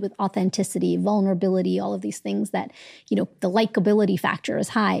lead with authenticity, vulnerability, all of these things that, the likability factor is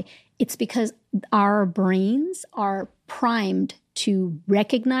high. It's because our brains are primed to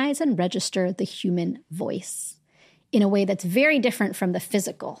recognize and register the human voice in a way that's very different from the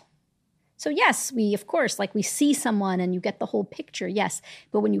physical. So yes, we see someone and you get the whole picture, yes.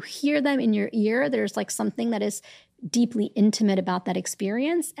 But when you hear them in your ear, there's like something that is deeply intimate about that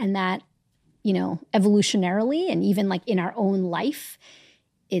experience, and that, evolutionarily and even like in our own life,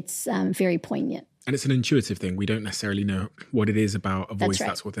 it's very poignant. And it's an intuitive thing. We don't necessarily know what it is about a voice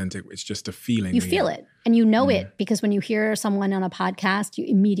that's authentic. It's just a feeling. You feel it and you know it, because when you hear someone on a podcast, you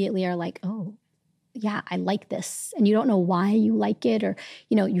immediately are like, oh, yeah, I like this. And you don't know why you like it, or,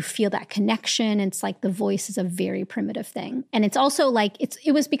 you feel that connection. It's like the voice is a very primitive thing. And it's also like,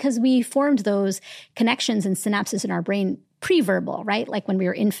 it was because we formed those connections and synapses in our brain pre-verbal, right? Like when we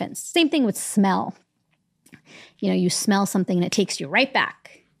were infants. Same thing with smell. You smell something and it takes you right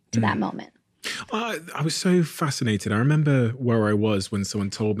back to that moment. I was so fascinated. I remember where I was when someone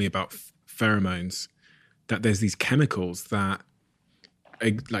told me about pheromones, that there's these chemicals that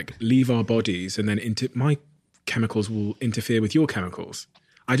like leave our bodies, and then my chemicals will interfere with your chemicals.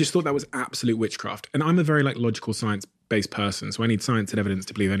 I just thought that was absolute witchcraft. And I'm a very like logical science-based person, so I need science and evidence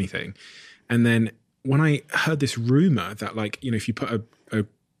to believe anything. And then when I heard this rumor that like, if you put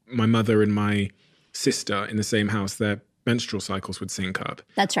my mother and my sister in the same house, their menstrual cycles would sync up.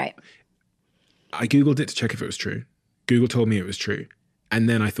 That's right. I Googled it to check if it was true. Google told me it was true. And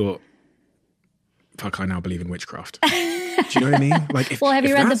then I thought, fuck, I now believe in witchcraft. Do you know what I mean? Like, have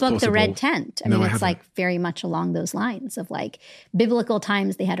you read the book, possible, The Red Tent? No, it's like very much along those lines of like biblical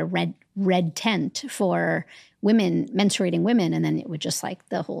times. They had a red tent for women, menstruating women. And then it would just like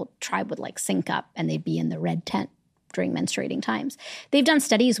the whole tribe would like sync up and they'd be in the red tent during menstruating times. They've done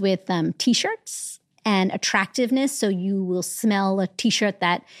studies with T-shirts and attractiveness. So you will smell a T-shirt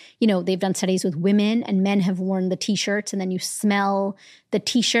that, they've done studies with women, and men have worn the T-shirts, and then you smell the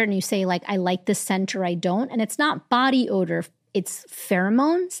T-shirt and you say like, I like this scent or I don't. And it's not body odor, it's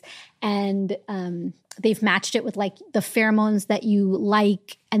pheromones. And they've matched it with like the pheromones that you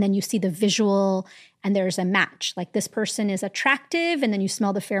like, and then you see the visual and there's a match. Like this person is attractive, and then you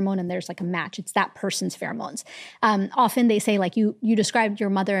smell the pheromone and there's like a match. It's that person's pheromones. Often they say like you described your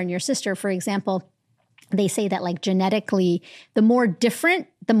mother and your sister, for example. They say that like genetically, the more different,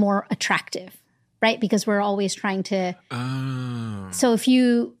 the more attractive, right? Because we're always trying to. Oh. So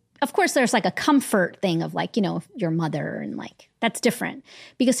of course, there's like a comfort thing of like, your mother, and like that's different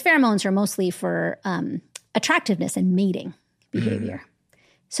because pheromones are mostly for attractiveness and mating behavior.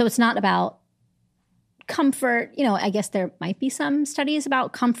 So it's not about comfort. I guess there might be some studies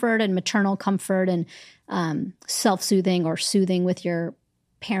about comfort and maternal comfort and self-soothing or soothing with your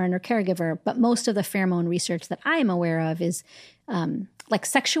parent or caregiver. But most of the pheromone research that I am aware of is like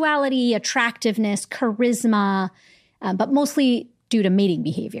sexuality, attractiveness, charisma, but mostly due to mating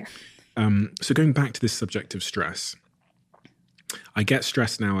behavior. So going back to this subject of stress, I get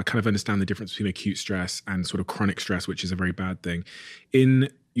stress now. I kind of understand the difference between acute stress and sort of chronic stress, which is a very bad thing. In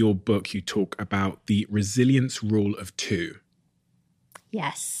your book, you talk about the resilience rule of 2.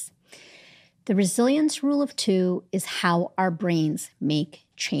 Yes. The resilience rule of 2 is how our brains make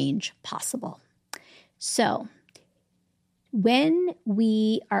change possible. So when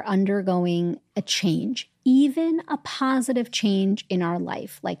we are undergoing a change, even a positive change in our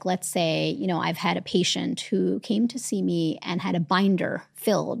life, like let's say, I've had a patient who came to see me and had a binder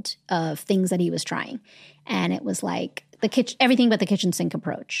filled of things that he was trying. And it was like everything but the kitchen sink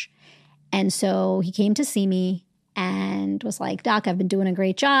approach. And so he came to see me and was like, Doc, I've been doing a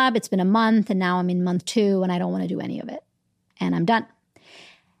great job. It's been a month and now I'm in month 2 and I don't want to do any of it. And I'm done.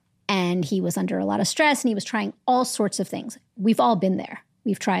 And he was under a lot of stress and he was trying all sorts of things. We've all been there.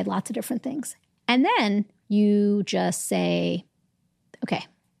 We've tried lots of different things. And then you just say, okay,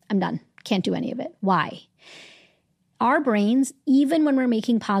 I'm done. Can't do any of it. Why? Our brains, even when we're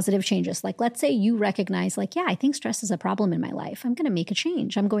making positive changes, like let's say you recognize like, yeah, I think stress is a problem in my life. I'm going to make a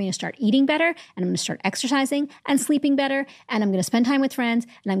change. I'm going to start eating better and I'm going to start exercising and sleeping better. And I'm going to spend time with friends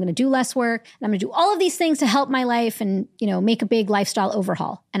and I'm going to do less work. And I'm going to do all of these things to help my life and, make a big lifestyle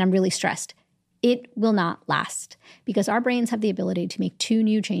overhaul. And I'm really stressed. It will not last because our brains have the ability to make 2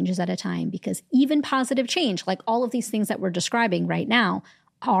 new changes at a time, because even positive change, like all of these things that we're describing right now,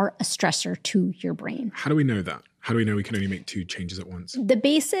 are a stressor to your brain. How do we know that? How do we know we can only make 2 changes at once? The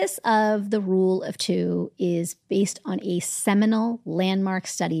basis of the rule of 2 is based on a seminal landmark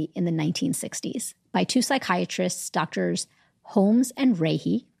study in the 1960s by 2 psychiatrists, Drs. Holmes and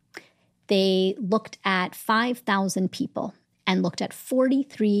Rahe. They looked at 5,000 people and looked at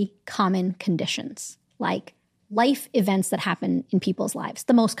 43 common conditions, like life events that happen in people's lives,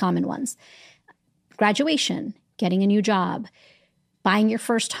 the most common ones. Graduation, getting a new job, buying your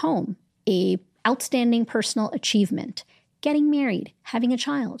first home, a outstanding personal achievement, getting married, having a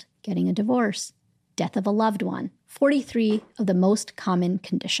child, getting a divorce, death of a loved one, 43 of the most common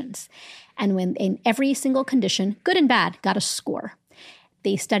conditions. And when in every single condition, good and bad, got a score.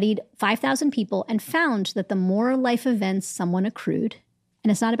 They studied 5,000 people and found that the more life events someone accrued,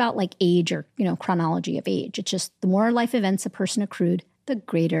 and it's not about like age or, chronology of age, it's just the more life events a person accrued, the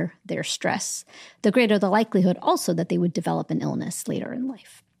greater their stress, the greater the likelihood also that they would develop an illness later in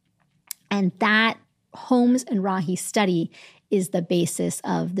life. And that Holmes and Rahi study is the basis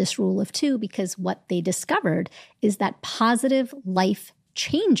of this rule of two, because what they discovered is that positive life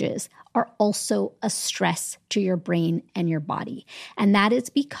changes are also a stress to your brain and your body. And that is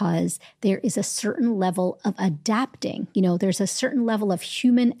because there is a certain level of adapting. There's a certain level of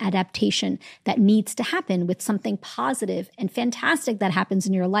human adaptation that needs to happen with something positive and fantastic that happens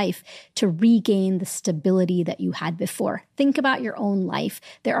in your life to regain the stability that you had before. Think about your own life.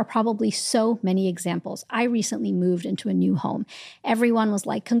 There are probably so many examples. I recently moved into a new home. Everyone was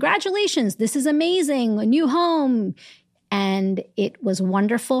like, congratulations, this is amazing, a new home. And it was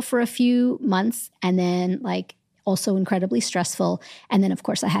wonderful for a few months, and then also incredibly stressful. And then, of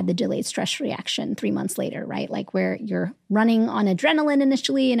course, I had the delayed stress reaction 3 months later, right? Like where you're running on adrenaline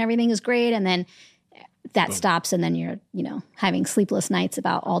initially and everything is great. And then that stops, and then you're, having sleepless nights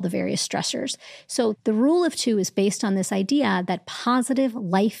about all the various stressors. So the rule of two is based on this idea that positive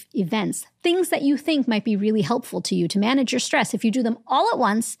life events, things that you think might be really helpful to you to manage your stress, if you do them all at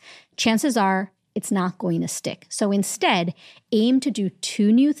once, chances are it's not going to stick. So instead, aim to do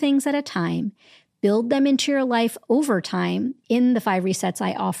 2 new things at a time, build them into your life over time. In the 5 resets,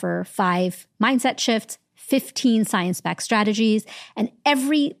 I offer 5 mindset shifts, 15 science-backed strategies, and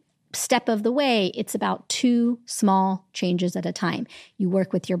every step of the way, it's about 2 small changes at a time. You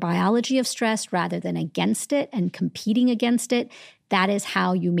work with your biology of stress rather than against it and competing against it. That is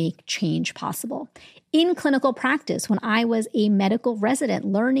how you make change possible. In clinical practice, when I was a medical resident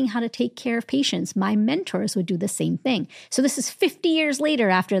learning how to take care of patients, my mentors would do the same thing. So this is 50 years later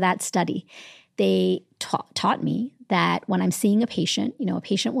after that study. They taught me that when I'm seeing a patient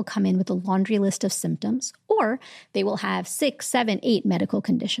will come in with a laundry list of symptoms, or they will have 6, 7, 8 medical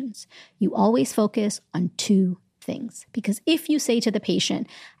conditions. You always focus on 2 things. Because if you say to the patient,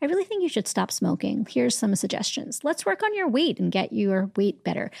 I really think you should stop smoking, here's some suggestions. Let's work on your weight and get your weight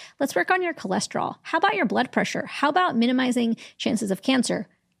better. Let's work on your cholesterol. How about your blood pressure? How about minimizing chances of cancer?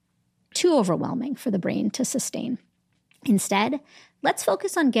 Too overwhelming for the brain to sustain. Instead, let's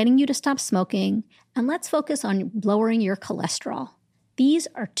focus on getting you to stop smoking, and let's focus on lowering your cholesterol. These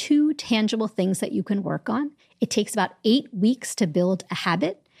are 2 tangible things that you can work on. It takes about 8 weeks to build a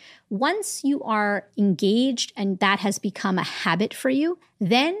habit. Once you are engaged and that has become a habit for you,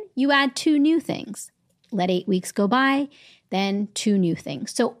 then you add 2 new things. Let 8 weeks go by, then 2 new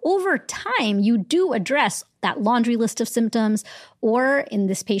things. So over time, you do address that laundry list of symptoms, or in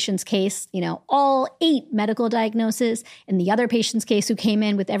this patient's case, all 8 medical diagnoses. In the other patient's case who came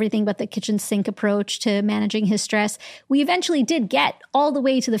in with everything but the kitchen sink approach to managing his stress, we eventually did get all the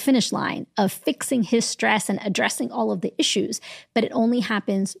way to the finish line of fixing his stress and addressing all of the issues, but it only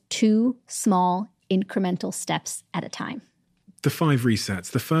happens 2 small incremental steps at a time. The 5 resets.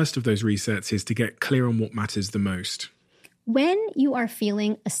 The first of those resets is to get clear on what matters the most. When you are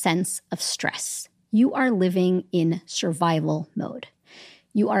feeling a sense of stress, you are living in survival mode.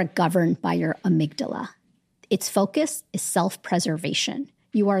 You are governed by your amygdala. Its focus is self-preservation.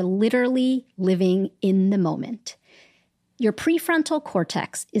 You are literally living in the moment. Your prefrontal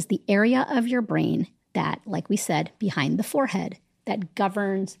cortex is the area of your brain that, like we said, behind the forehead, that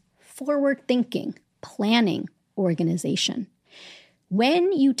governs forward thinking, planning, organization.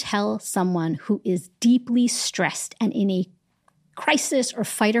 When you tell someone who is deeply stressed and in a crisis or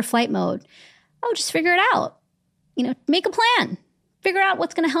fight or flight mode, oh, just figure it out. Make a plan. Figure out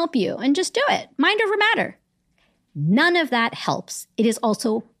what's going to help you and just do it. Mind over matter. None of that helps. It is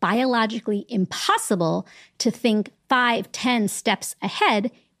also biologically impossible to think 5, 10 steps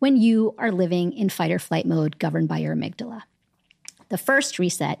ahead when you are living in fight or flight mode governed by your amygdala. The first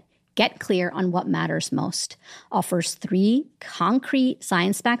reset, get clear on what matters most, offers 3 concrete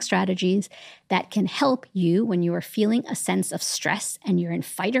science-backed strategies that can help you when you are feeling a sense of stress and you're in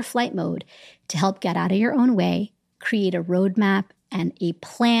fight or flight mode to help get out of your own way, create a roadmap and a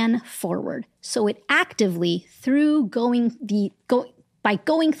plan forward. So it actively, by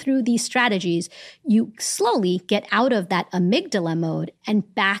going through these strategies, you slowly get out of that amygdala mode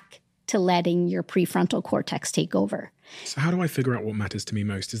and back to letting your prefrontal cortex take over. So how do I figure out what matters to me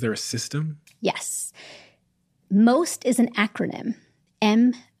most? Is there a system? Yes. MOST is an acronym,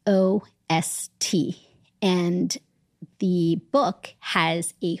 MOST. And the book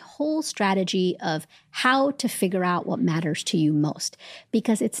has a whole strategy of how to figure out what matters to you most.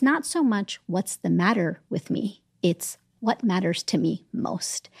 Because it's not so much what's the matter with me, it's what matters to me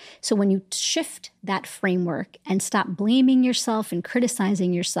most. So when you shift that framework and stop blaming yourself and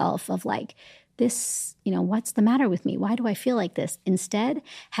criticizing yourself of like, this, what's the matter with me? Why do I feel like this? Instead,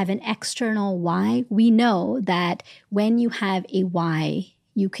 have an external why. We know that when you have a why,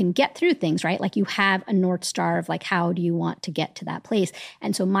 you can get through things, right? Like you have a North Star of like, how do you want to get to that place?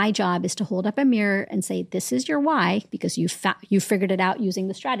 And so my job is to hold up a mirror and say, this is your why, because you figured it out using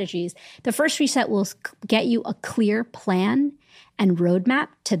the strategies. The first reset will get you a clear plan and roadmap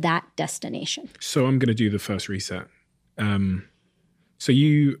to that destination. So I'm going to do the first reset. So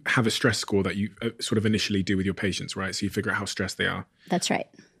you have a stress score that you sort of initially do with your patients, right? So you figure out how stressed they are. That's right.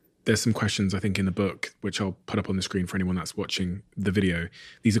 There's some questions, I think, in the book, which I'll put up on the screen for anyone that's watching the video.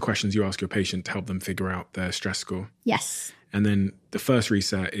 These are questions you ask your patient to help them figure out their stress score. Yes. And then the first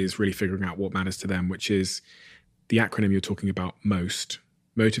reset is really figuring out what matters to them, which is the acronym you're talking about, MOST.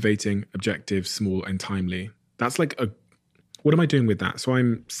 Motivating, objective, small, and timely. That's like what am I doing with that? So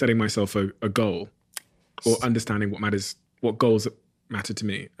I'm setting myself a goal or understanding what goals matter to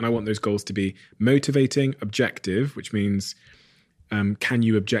me. And I want those goals to be motivating, objective, which means can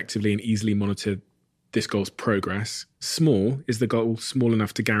you objectively and easily monitor this goal's progress? Small is the goal small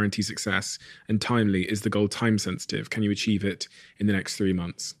enough to guarantee success, and timely is the goal time sensitive. Can you achieve it in the next 3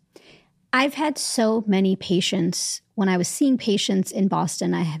 months? I've had so many patients. When I was seeing patients in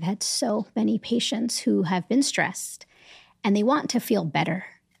Boston, I have had so many patients who have been stressed and they want to feel better,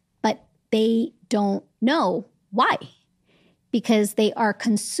 but they don't know why. Because they are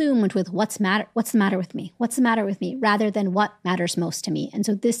consumed with what's the matter with me? What's the matter with me? Rather than what matters most to me. And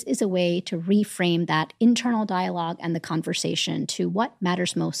so this is a way to reframe that internal dialogue and the conversation to what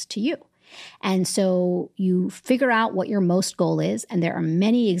matters most to you. And so you figure out what your most goal is. And there are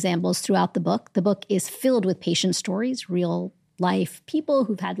many examples throughout the book. The book is filled with patient stories, real life people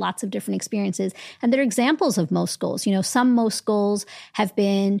who've had lots of different experiences. And they're examples of most goals. Some most goals have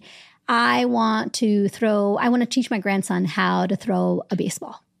been, I want to teach my grandson how to throw a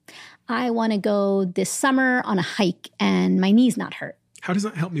baseball. I want to go this summer on a hike and my knee's not hurt. How does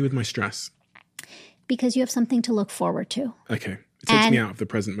that help me with my stress? Because you have something to look forward to. Okay. It takes me out of the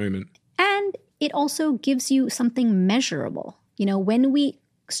present moment. And it also gives you something measurable.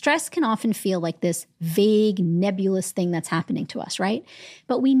 Stress can often feel like this vague, nebulous thing that's happening to us, right?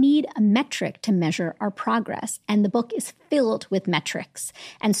 But we need a metric to measure our progress. And the book is filled with metrics.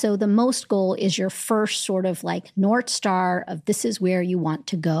 And so the most goal is your first sort of like North Star of this is where you want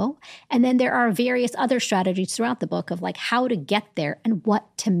to go. And then there are various other strategies throughout the book of like how to get there and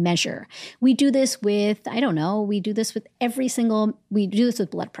what to measure. We do this with, we do this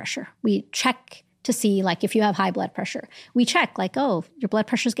with blood pressure. We check to see like if you have high blood pressure. We check like, oh, your blood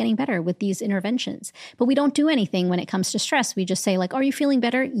pressure is getting better with these interventions. But we don't do anything when it comes to stress. We just say like, are you feeling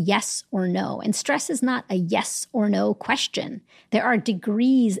better? Yes or no. And stress is not a yes or no question. There are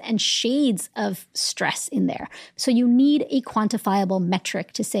degrees and shades of stress in there. So you need a quantifiable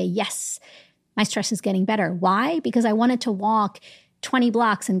metric to say, yes, my stress is getting better. Why? Because I wanted to walk 20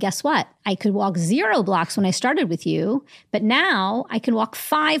 blocks. And guess what? I could walk 0 blocks when I started with you, but now I can walk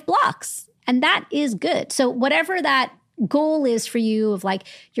 5 blocks. And that is good. So whatever that goal is for you of like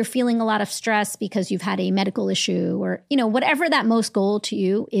you're feeling a lot of stress because you've had a medical issue or, whatever that most goal to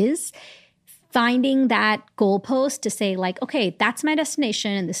you is, finding that goalpost to say like, okay, that's my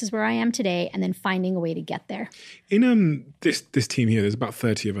destination and this is where I am today, and then finding a way to get there. In this team here, there's about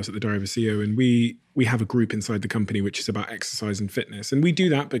 30 of us at the Diary of a CEO, and we have a group inside the company which is about exercise and fitness. And we do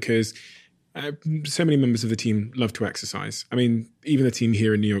that because so many members of the team love to exercise. I mean, even the team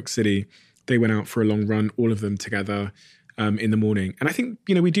here in New York City, they went out for a long run, all of them together in the morning. And I think,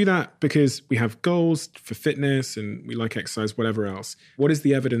 we do that because we have goals for fitness and we like exercise, whatever else. What is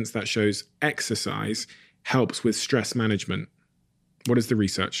the evidence that shows exercise helps with stress management? What is the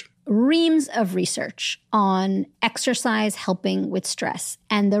research? Reams of research on exercise helping with stress.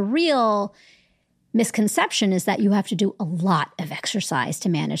 And the real misconception is that you have to do a lot of exercise to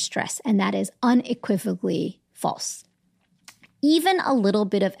manage stress. And that is unequivocally false. Even a little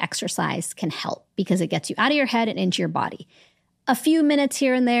bit of exercise can help because it gets you out of your head and into your body. A few minutes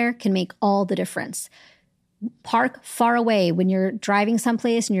here and there can make all the difference. Park far away when you're driving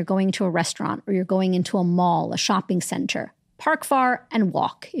someplace and you're going to a restaurant or you're going into a mall, a shopping center. Park far and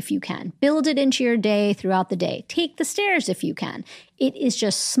walk if you can. Build it into your day throughout the day. Take the stairs if you can. It is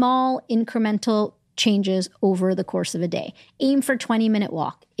just small incremental changes over the course of a day. Aim for 20-minute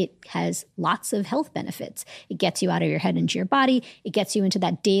walk. It has lots of health benefits. It gets you out of your head into your body. It gets you into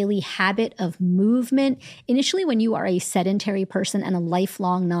that daily habit of movement. Initially, when you are a sedentary person and a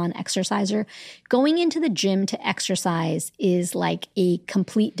lifelong non-exerciser, going into the gym to exercise is like a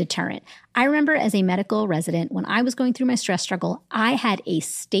complete deterrent. I remember as a medical resident, when I was going through my stress struggle, I had a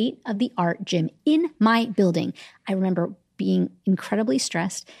state-of-the-art gym in my building. I remember being incredibly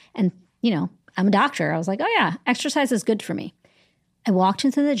stressed and, I'm a doctor. I was like, oh yeah, exercise is good for me. I walked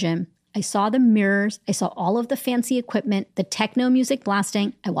into the gym. I saw the mirrors. I saw all of the fancy equipment, the techno music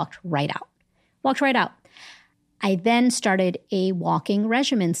blasting. I walked right out. I then started a walking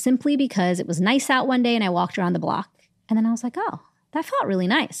regimen simply because it was nice out one day and I walked around the block. And then I was like, oh, that felt really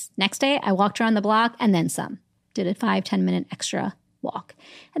nice. Next day, I walked around the block and then some. Did a 5-10 minute extra walk.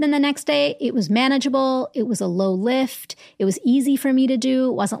 And then the next day, it was manageable. It was a low lift. It was easy for me to do.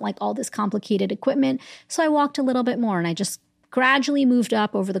 It wasn't like all this complicated equipment. So I walked a little bit more and I just gradually moved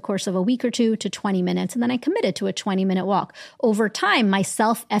up over the course of a week or two to 20 minutes. And then I committed to a 20-minute walk. Over time, my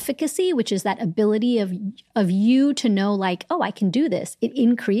self-efficacy, which is that ability of you to know like, oh, I can do this, it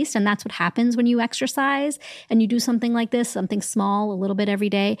increased. And that's what happens when you exercise and you do something like this, something small, a little bit every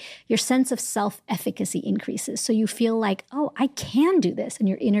day. Your sense of self-efficacy increases. So you feel like, oh, I can do this. And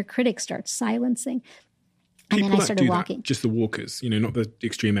your inner critic starts silencing. And People then I started walking. That, just the walkers, not the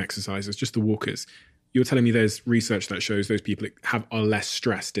extreme exercises, just the walkers. You're telling me there's research that shows those people are less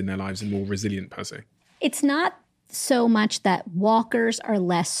stressed in their lives and more resilient per se. It's not so much that walkers are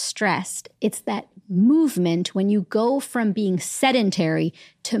less stressed. It's that movement, when you go from being sedentary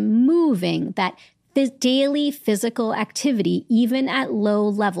to moving, that the daily physical activity, even at low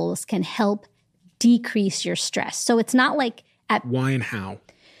levels, can help decrease your stress. So it's not like Why and how?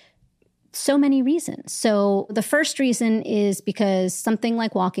 So many reasons. So the first reason is because something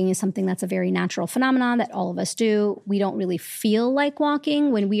like walking is something that's a very natural phenomenon that all of us do. We don't really feel like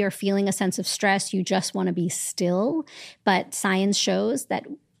walking. When we are feeling a sense of stress, you just want to be still. But science shows that,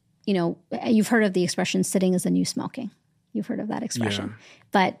 you've heard of the expression sitting is the new smoking. You've heard of that expression. Yeah.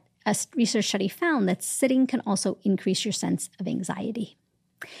 But a research study found that sitting can also increase your sense of anxiety.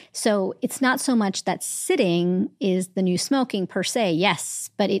 So it's not so much that sitting is the new smoking per se, yes,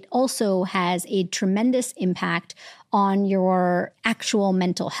 but it also has a tremendous impact on your actual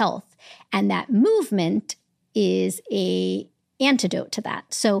mental health. And that movement is an antidote to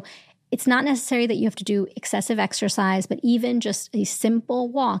that. So it's not necessary that you have to do excessive exercise, but even just a simple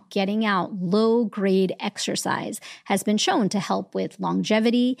walk, getting out, low-grade exercise has been shown to help with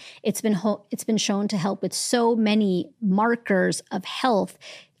longevity. It's been shown to help with so many markers of health,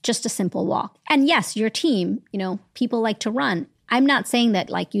 just a simple walk. And yes, your team, people like to run. I'm not saying that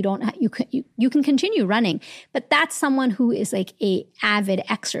like you can continue running, but that's someone who is like a avid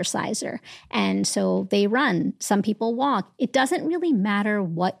exerciser. And so they run. Some people walk. It doesn't really matter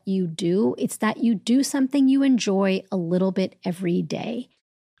what you do. It's that you do something you enjoy a little bit every day.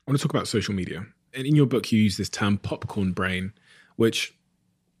 I want to talk about social media. And in your book, you use this term popcorn brain, which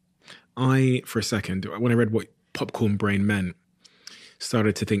for a second, when I read what popcorn brain meant,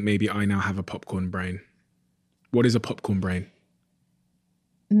 started to think maybe I now have a popcorn brain. What is a popcorn brain?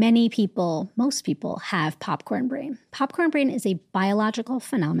 Most people have popcorn brain. Popcorn brain is a biological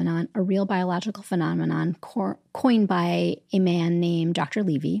phenomenon, a real biological phenomenon coined by a man named Dr.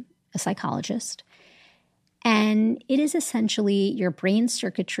 Levy, a psychologist. And it is essentially your brain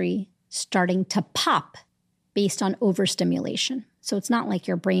circuitry starting to pop based on overstimulation. So it's not like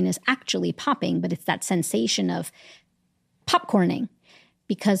your brain is actually popping, but it's that sensation of popcorning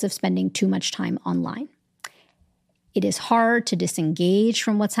because of spending too much time online. It is hard to disengage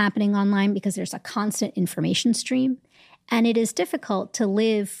from what's happening online because there's a constant information stream, and it is difficult to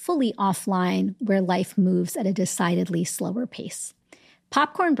live fully offline where life moves at a decidedly slower pace.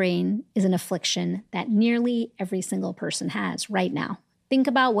 Popcorn brain is an affliction that nearly every single person has right now. Think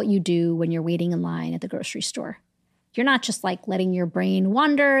about what you do when you're waiting in line at the grocery store. You're not just like letting your brain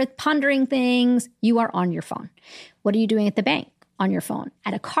wander, pondering things. You are on your phone. What are you doing at the bank? On your phone,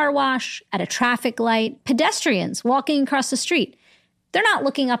 at a car wash, at a traffic light, pedestrians walking across the street. They're not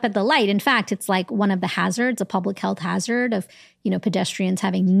looking up at the light. In fact, it's like one of the hazards, a public health hazard of, pedestrians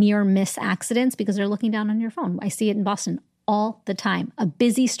having near miss accidents because they're looking down on your phone. I see it in Boston all the time. A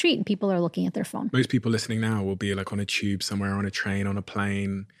busy street and people are looking at their phone. Most people listening now will be like on a tube somewhere, on a train, on a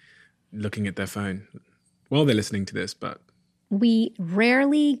plane, looking at their phone while they're listening to this, but we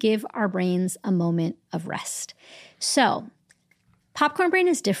rarely give our brains a moment of rest. So popcorn brain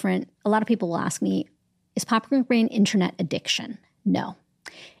is different. A lot of people will ask me, is popcorn brain internet addiction? No.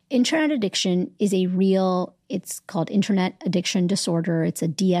 Internet addiction is a real, it's called internet addiction disorder. It's a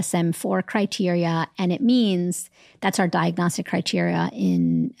DSM-4 criteria, and it means that's our diagnostic criteria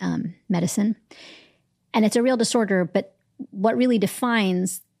in medicine. And it's a real disorder, but what really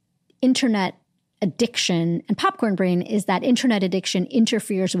defines internet addiction and popcorn brain is that internet addiction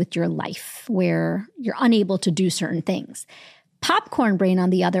interferes with your life where you're unable to do certain things. Popcorn brain,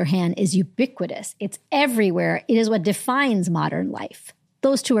 on the other hand, is ubiquitous. It's everywhere. It is what defines modern life.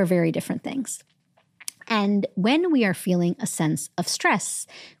 Those two are very different things. And when we are feeling a sense of stress,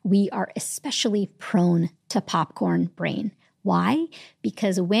 we are especially prone to popcorn brain. Why?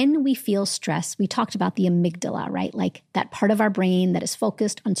 Because when we feel stress, we talked about the amygdala, right? Like that part of our brain that is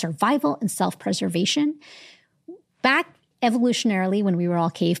focused on survival and self-preservation. Back evolutionarily, when we were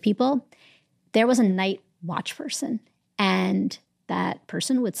all cave people, there was a night watch person. And that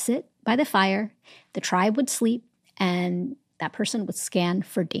person would sit by the fire, the tribe would sleep, and that person would scan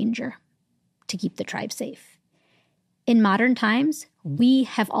for danger to keep the tribe safe. In modern times, we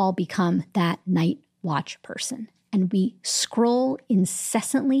have all become that night watch person. And we scroll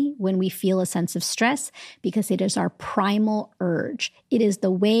incessantly when we feel a sense of stress because it is our primal urge. It is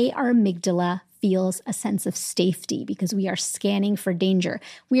the way our amygdala feels a sense of safety because we are scanning for danger.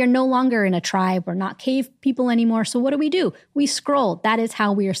 We are no longer in a tribe. We're not cave people anymore. So what do? We scroll. That is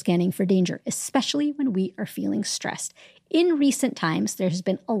how we are scanning for danger, especially when we are feeling stressed. In recent times, there has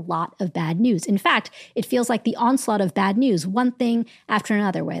been a lot of bad news. In fact, it feels like the onslaught of bad news, one thing after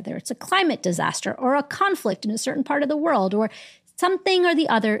another, whether it's a climate disaster or a conflict in a certain part of the world or something or the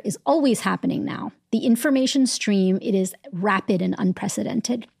other is always happening now. The information stream, it is rapid and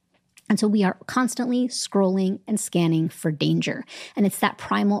unprecedented. And so we are constantly scrolling and scanning for danger. And it's that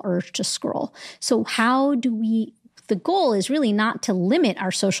primal urge to scroll. So how do we... The goal is really not to limit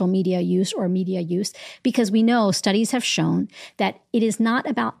our social media use or media use because we know studies have shown that it is not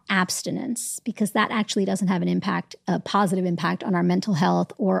about abstinence because that actually doesn't have an impact, a positive impact on our mental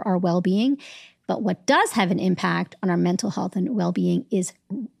health or our well-being. But what does have an impact on our mental health and well-being is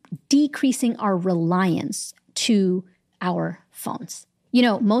decreasing our reliance to our phones. You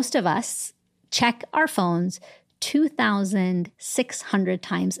know, most of us check our phones 2,600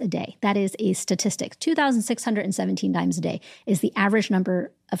 times a day. That is a statistic. 2,617 times a day is the average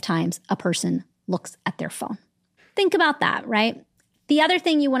number of times a person looks at their phone. Think about that, right? The other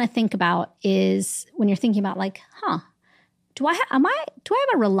thing you want to think about is when you're thinking about like, do I have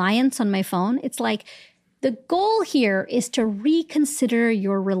a reliance on my phone? It's like the goal here is to reconsider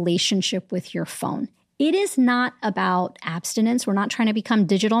your relationship with your phone. It is not about abstinence. We're not trying to become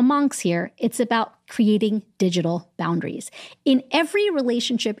digital monks here. It's about creating digital boundaries. In every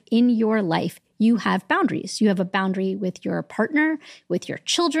relationship in your life, you have boundaries. You have a boundary with your partner, with your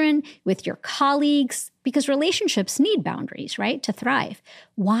children, with your colleagues, because relationships need boundaries, right, to thrive.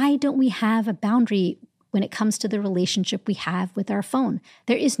 Why don't we have a boundary when it comes to the relationship we have with our phone?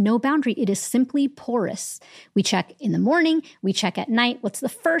 There is no boundary. It is simply porous. We check in the morning, we check at night. What's the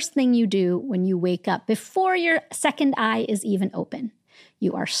first thing you do when you wake up before your second eye is even open?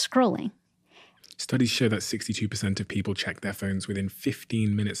 You are scrolling. Studies show that 62% of people check their phones within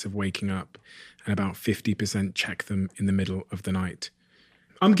 15 minutes of waking up, and about 50% check them in the middle of the night.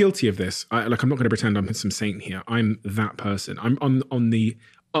 I'm guilty of this. I'm not going to pretend I'm some saint here. I'm that person. I'm on the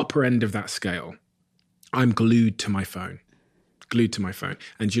upper end of that scale. I'm glued to my phone.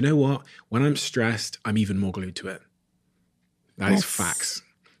 And you know what? When I'm stressed, I'm even more glued to it. That is facts.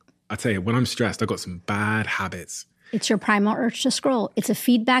 I tell you, when I'm stressed, I've got some bad habits. It's your primal urge to scroll. It's a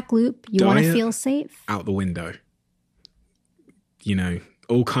feedback loop. You want to feel safe. Out the window. You know,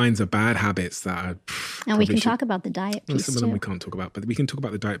 all kinds of bad habits that are... And we can talk about the diet piece Some of them we can't talk about, but we can talk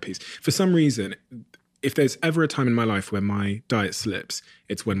about the diet piece. For some reason... If there's ever a time in my life where my diet slips,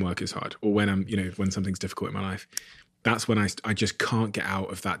 it's when work is hard or when when something's difficult in my life. That's when I just can't get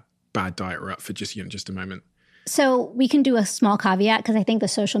out of that bad diet rut for just a moment. So we can do a small caveat because I think the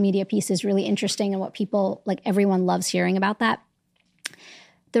social media piece is really interesting and what people, like everyone loves hearing about that.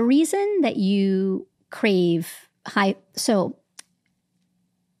 The reason that you crave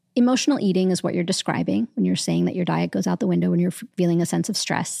emotional eating is what you're describing when you're saying that your diet goes out the window when you're feeling a sense of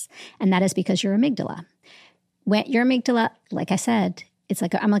stress. And that is because your amygdala. When your amygdala, like I said, it's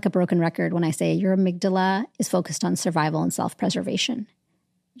like I'm like a broken record when I say your amygdala is focused on survival and self-preservation.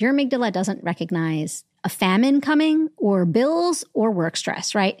 Your amygdala doesn't recognize a famine coming or bills or work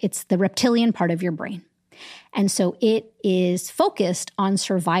stress, right? It's the reptilian part of your brain. And so it is focused on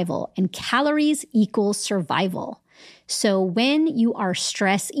survival, and calories equals survival. So when you are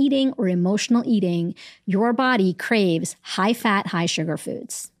stress eating or emotional eating, your body craves high fat, high sugar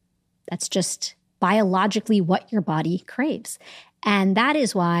foods. That's just biologically what your body craves. And that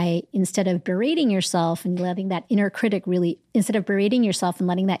is why instead of berating yourself and letting that inner critic really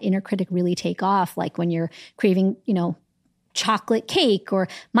take off, like when you're craving, chocolate cake, or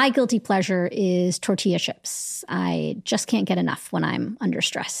my guilty pleasure is tortilla chips. I just can't get enough when I'm under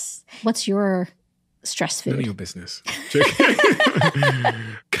stress. What's your stress food? None of your business.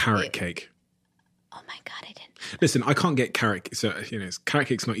 Carrot cake. Oh my God, I didn't. Listen, I can't get carrot. So, carrot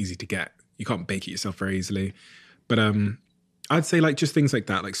cake's not easy to get. You can't bake it yourself very easily. But I'd say like just things like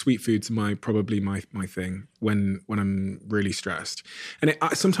that, like sweet foods are probably my thing when I'm really stressed. And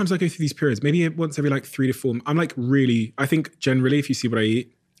sometimes I go through these periods, maybe once every like 3 to 4. I'm like I think generally if you see what I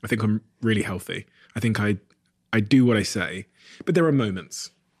eat, I think I'm really healthy. I think I do what I say, but there are moments,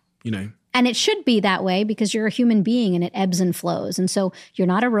 And it should be that way because you're a human being and it ebbs and flows. And so you're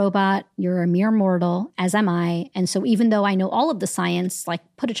not a robot, you're a mere mortal, as am I. And so even though I know all of the science, like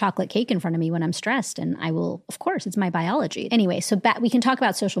put a chocolate cake in front of me when I'm stressed and I will, of course, it's my biology. Anyway, so we can talk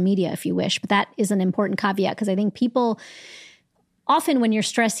about social media if you wish, but that is an important caveat because I think people often when you're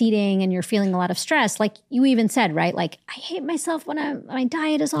stress eating and you're feeling a lot of stress, like you even said, right? Like I hate myself when my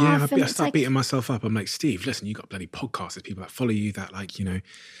diet is off. Yeah, I start beating myself up. I'm like, Steve, listen, you got bloody podcasts. There's people that follow you that like,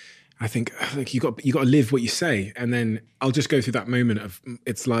 I think like you got to live what you say. And then I'll just go through that moment of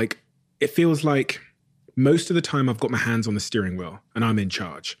it's like, it feels like most of the time I've got my hands on the steering wheel and I'm in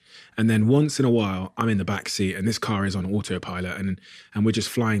charge. And then once in a while I'm in the back seat and this car is on autopilot and we're just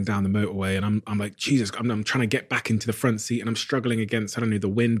flying down the motorway and I'm like, Jesus, I'm trying to get back into the front seat and I'm struggling against, I don't know, the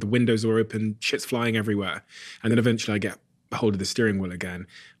wind, the windows are open, shit's flying everywhere. And then eventually I get hold of the steering wheel again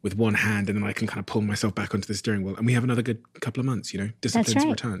with one hand and then I can kind of pull myself back onto the steering wheel and we have another good couple of months, disciplines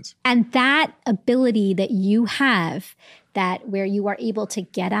and returns. And that ability that you have, that where you are able to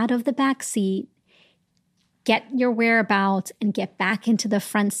get out of the back seat, get your whereabouts and get back into the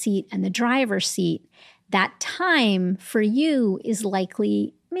front seat and the driver's seat, that time for you is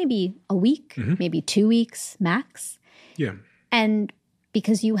likely maybe a week, maybe 2 weeks max. Yeah. And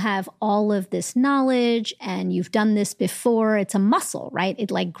because you have all of this knowledge and you've done this before, it's a muscle, right?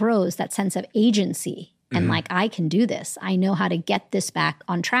 It like grows that sense of agency and like, I can do this. I know how to get this back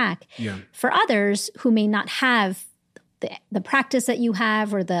on track. Yeah. For others who may not have the practice that you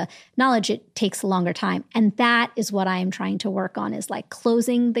have or the knowledge, it takes a longer time. And that is what I am trying to work on, is like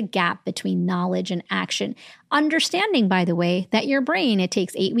closing the gap between knowledge and action. Understanding, by the way, that your brain, it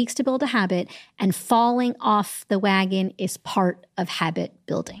takes 8 weeks to build a habit, and falling off the wagon is part of habit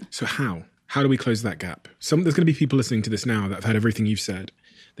building. So how? How do we close that gap? There's going to be people listening to this now that have heard everything you've said.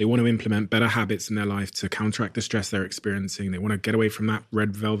 They want to implement better habits in their life to counteract the stress they're experiencing. They want to get away from that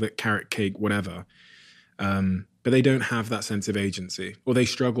red velvet carrot cake, whatever. But they don't have that sense of agency, or they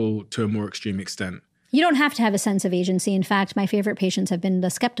struggle to a more extreme extent. You don't have to have a sense of agency. In fact, my favorite patients have been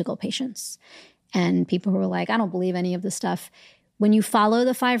the skeptical patients and people who are like, I don't believe any of this stuff. When you follow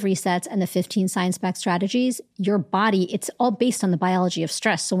the 5 resets and the 15 science-backed strategies, your body, it's all based on the biology of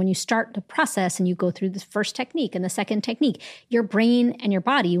stress. So when you start the process and you go through the first technique and the second technique, your brain and your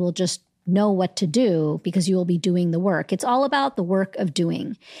body will just know what to do because you will be doing the work. It's all about the work of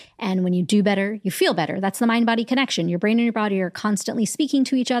doing. And when you do better, you feel better. That's the mind-body connection. Your brain and your body are constantly speaking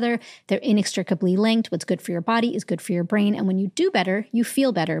to each other. They're inextricably linked. What's good for your body is good for your brain. And when you do better, you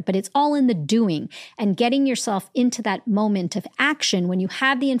feel better. But it's all in the doing and getting yourself into that moment of action when you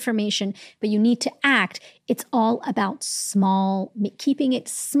have the information, but you need to act. It's all about keeping it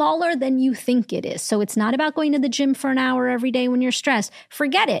smaller than you think it is. So it's not about going to the gym for an hour every day when you're stressed.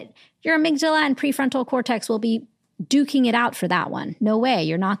 Forget it. Your amygdala and prefrontal cortex will be duking it out for that one. No way,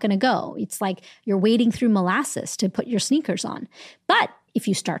 you're not going to go. It's like you're wading through molasses to put your sneakers on. But if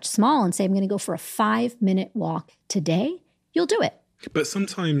you start small and say, I'm going to go for a 5-minute walk today, you'll do it. But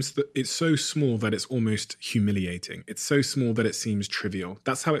sometimes it's so small that it's almost humiliating. It's so small that it seems trivial.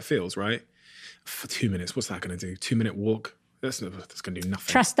 That's how it feels, right? For 2 minutes, what's that going to do? 2-minute walk? That's going to do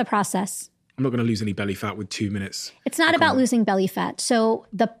nothing. Trust the process. I'm not going to lose any belly fat with 2 minutes. It's not about losing belly fat. So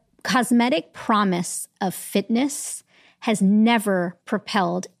the cosmetic promise of fitness has never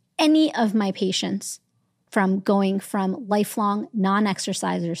propelled any of my patients from going from lifelong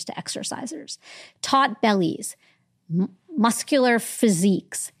non-exercisers to exercisers. Taut bellies, muscular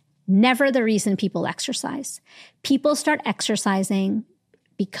physiques, never the reason people exercise. People start exercising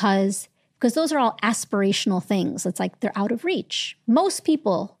because those are all aspirational things. It's like they're out of reach. Most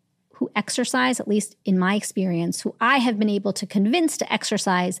people who exercise, at least in my experience, who I have been able to convince to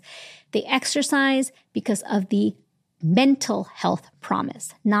exercise, they exercise because of the mental health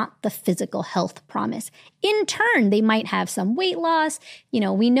promise, not the physical health promise. In turn, they might have some weight loss.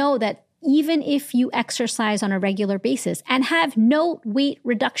 We know that even if you exercise on a regular basis and have no weight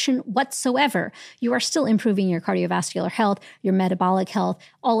reduction whatsoever, you are still improving your cardiovascular health, your metabolic health,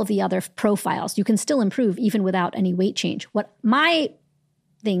 all of the other profiles. You can still improve even without any weight change. What my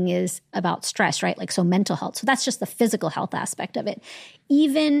thing is about stress, right? Like, so mental health. So that's just the physical health aspect of it.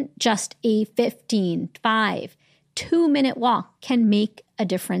 Even just a 2-minute walk can make a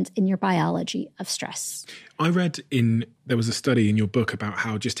difference in your biology of stress. I read there was a study in your book about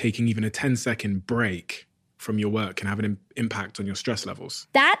how just taking even a 10-second break from your work can have an impact on your stress levels.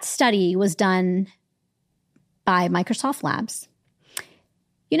 That study was done by Microsoft Labs.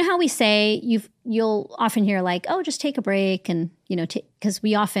 You know how we say you'll often hear like, oh, just take a break. And, because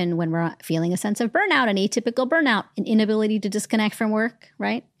we often, when we're feeling a sense of burnout, an atypical burnout, an inability to disconnect from work,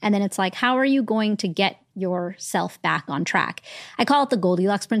 right? And then it's like, how are you going to get yourself back on track? I call it the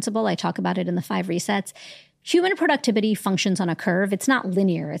Goldilocks principle. I talk about it in the 5 resets. Human productivity functions on a curve. It's not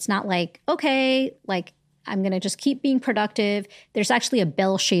linear. It's not like, okay, like I'm going to just keep being productive. There's actually a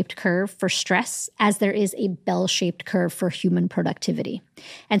bell-shaped curve for stress, as there is a bell-shaped curve for human productivity.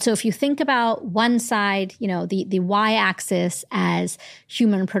 And so if you think about one side, the y-axis as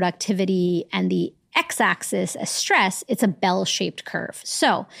human productivity and the x-axis as stress, it's a bell-shaped curve.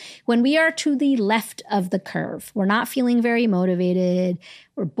 So when we are to the left of the curve, we're not feeling very motivated,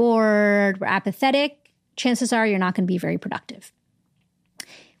 we're bored, we're apathetic, chances are you're not going to be very productive.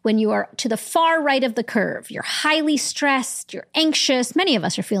 When you are to the far right of the curve, you're highly stressed, you're anxious, many of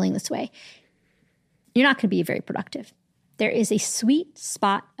us are feeling this way, you're not going to be very productive. There is a sweet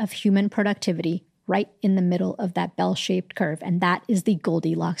spot of human productivity right in the middle of that bell-shaped curve, and that is the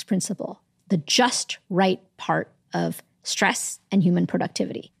Goldilocks principle, the just right part of stress and human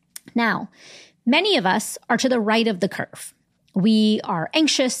productivity. Now, many of us are to the right of the curve. We are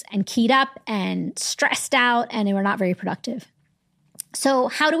anxious and keyed up and stressed out, and we're not very productive. So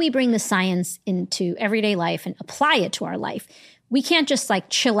how do we bring the science into everyday life and apply it to our life? We can't just like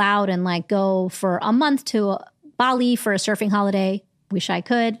chill out and like go for a month to Bali for a surfing holiday. Wish I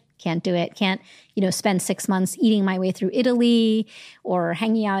could. Can't do it. Can't, spend 6 months eating my way through Italy or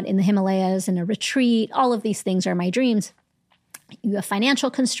hanging out in the Himalayas in a retreat. All of these things are my dreams. You have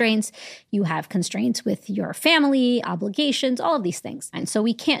financial constraints. You have constraints with your family, obligations, all of these things. And so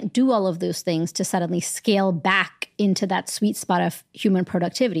we can't do all of those things to suddenly scale back into that sweet spot of human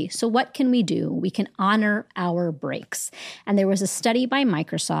productivity. So what can we do? We can honor our breaks. And there was a study by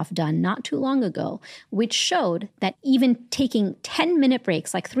Microsoft done not too long ago, which showed that even taking 10-minute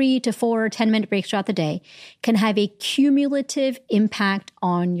breaks, like 3 to 4 10-minute breaks throughout the day, can have a cumulative impact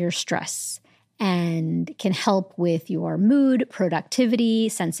on your stress and can help with your mood, productivity,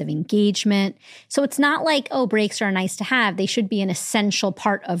 sense of engagement. So it's not like, oh, breaks are nice to have. They should be an essential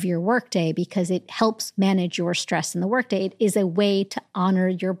part of your workday because it helps manage your stress in the workday. It is a way to honor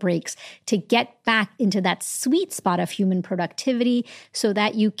your breaks, to get back into that sweet spot of human productivity so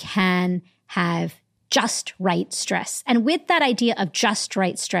that you can have just right stress. And with that idea of just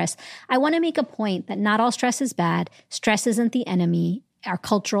right stress, I want to make a point that not all stress is bad. Stress isn't the enemy. Our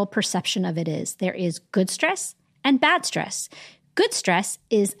cultural perception of it is. There is good stress and bad stress. Good stress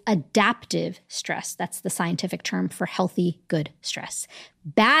is adaptive stress. That's the scientific term for healthy, good stress.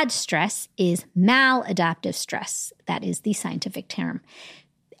 Bad stress is maladaptive stress. That is the scientific term.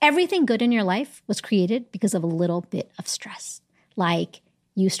 Everything good in your life was created because of a little bit of stress. Like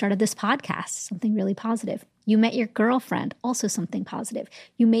you started this podcast, something really positive. You met your girlfriend, also something positive.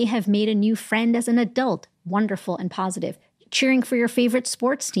 You may have made a new friend as an adult, wonderful and positive. Cheering for your favorite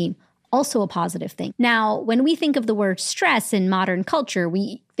sports team, also a positive thing. Now, when we think of the word stress in modern culture,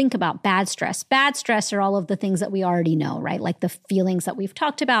 we think about bad stress. Bad stress are all of the things that we already know, right? Like the feelings that we've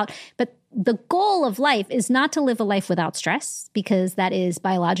talked about. But the goal of life is not to live a life without stress, because that is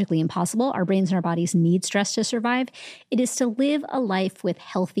biologically impossible. Our brains and our bodies need stress to survive. It is to live a life with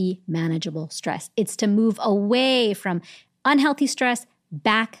healthy, manageable stress. It's to move away from unhealthy stress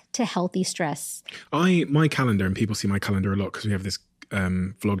back to healthy stress. My calendar, and people see my calendar a lot because we have this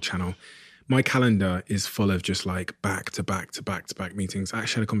vlog channel. My calendar is full of just like back to back to back to back meetings. I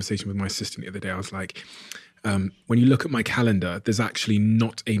actually had a conversation with my assistant the other day. I was like, when you look at my calendar, there's actually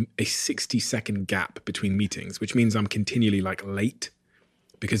not a 60-second gap between meetings, which means I'm continually like late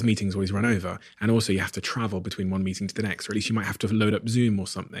because meetings always run over. And also you have to travel between one meeting to the next, or at least you might have to load up Zoom or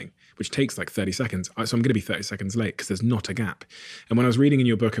something, which takes like 30 seconds. So I'm going to be 30 seconds late because there's not a gap. And when I was reading in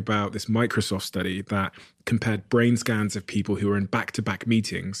your book about this Microsoft study that compared brain scans of people who were in back-to-back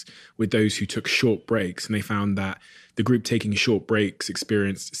meetings with those who took short breaks, and they found that the group taking short breaks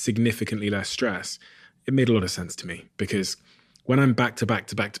experienced significantly less stress, it made a lot of sense to me, because when I'm back to back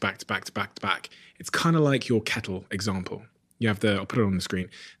to back to back to back to back to back, it's kind of like your kettle example. You have I'll put it on the screen,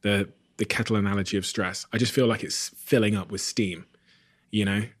 the the kettle analogy of stress. I just feel like it's filling up with steam, you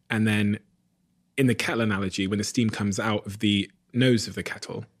know? And then in the kettle analogy, when the steam comes out of the nose of the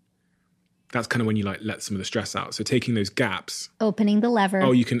kettle, that's kind of when you like let some of the stress out. So taking those gaps. Opening the lever.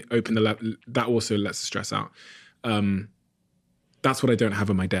 Oh, you can open the lever. That also lets the stress out. That's what I don't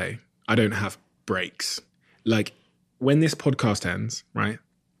have on my day. I don't have breaks. Like when this podcast ends, right?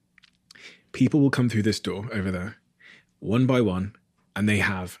 People will come through this door over there, one by one,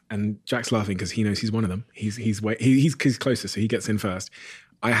 and Jack's laughing because he knows he's one of them. He's closer, so he gets in first.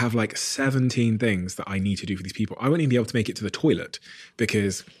 I have like 17 things that I need to do for these people. I won't even be able to make it to the toilet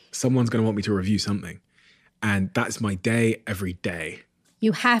because someone's going to want me to review something. And that's my day every day.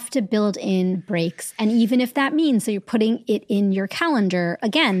 You have to build in breaks. And even if that means that you're putting it in your calendar,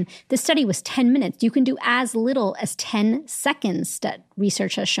 again, the study was 10 minutes. You can do as little as 10 seconds, that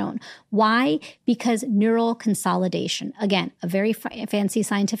research has shown. Why? Because neural consolidation, again, a very fancy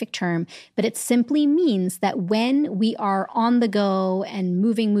scientific term, but it simply means that when we are on the go and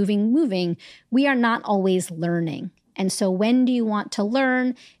moving, we are not always learning. And so when do you want to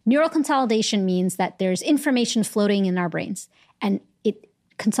learn? Neural consolidation means that there's information floating in our brains. And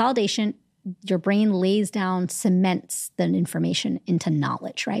consolidation, your brain lays down, cements the information into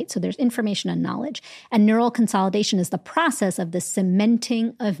knowledge, right? So there's information and knowledge. And neural consolidation is the process of the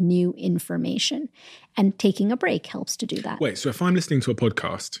cementing of new information. And taking a break helps to do that. Wait, so if I'm listening to a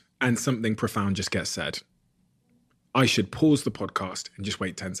podcast and something profound just gets said, I should pause the podcast and just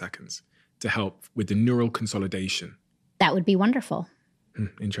wait 10 seconds to help with the neural consolidation. That would be wonderful.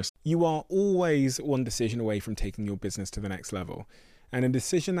 Interesting. You are always one decision away from taking your business to the next level. And a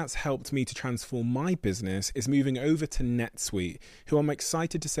decision that's helped me to transform my business is moving over to NetSuite, who I'm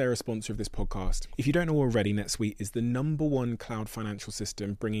excited to say are a sponsor of this podcast. If you don't know already, NetSuite is the #1 cloud financial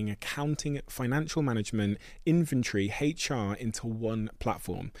system, bringing accounting, financial management, inventory, HR into one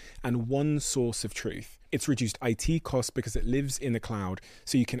platform and one source of truth. It's reduced IT costs because it lives in the cloud,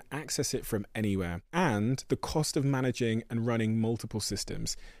 so you can access it from anywhere. And the cost of managing and running multiple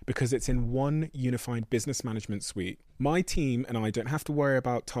systems because it's in one unified business management suite. My team and I don't have to worry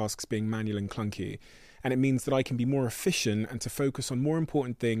about tasks being manual and clunky. And it means that I can be more efficient and to focus on more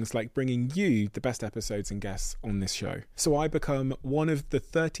important things like bringing you the best episodes and guests on this show. So I become one of the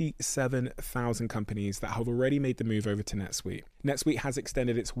 37,000 companies that have already made the move over to NetSuite. NetSuite has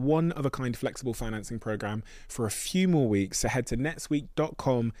extended its one-of-a-kind flexible financing program for a few more weeks. So head to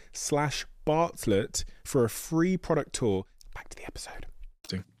netsuite.com/Bartlett for a free product tour. Back to the episode.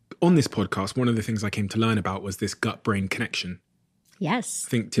 On this podcast, one of the things I came to learn about was this gut-brain connection. Yes. I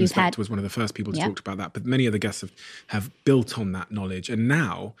think Tim Spector was one of the first people to talk about that, but many other guests have built on that knowledge. And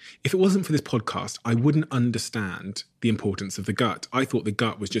now, if it wasn't for this podcast, I wouldn't understand the importance of the gut. I thought the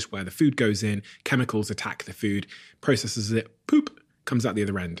gut was just where the food goes in, chemicals attack the food, processes it, poop, comes out the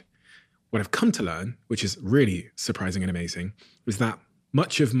other end. What I've come to learn, which is really surprising and amazing, is that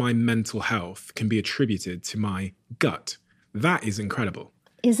much of my mental health can be attributed to my gut. That is incredible.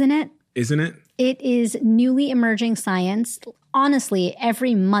 Isn't it? Isn't it? It is newly emerging science. Honestly,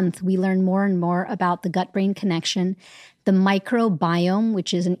 every month we learn more and more about the gut-brain connection, the microbiome,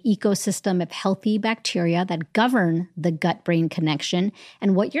 which is an ecosystem of healthy bacteria that govern the gut-brain connection,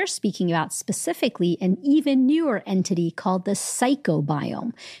 and what you're speaking about specifically, an even newer entity called the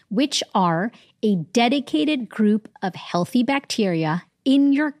psychobiome, which are a dedicated group of healthy bacteria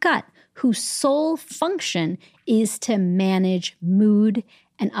in your gut whose sole function is to manage mood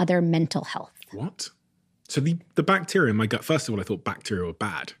and other mental health. What? So the bacteria in my gut, first of all, I thought bacteria were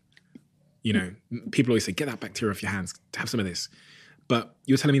bad. You know, people always say, get that bacteria off your hands, have some of this. But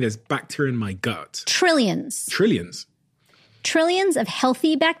you're telling me there's bacteria in my gut. Trillions. Trillions of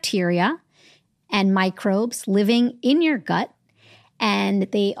healthy bacteria and microbes living in your gut. And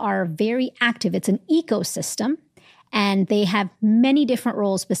they are very active. It's an ecosystem. And they have many different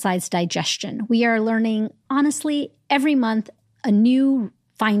roles besides digestion. We are learning, honestly, every month a new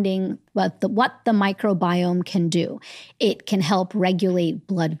finding what the microbiome can do. It can help regulate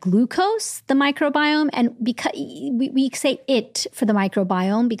blood glucose, the microbiome, and because we say it for the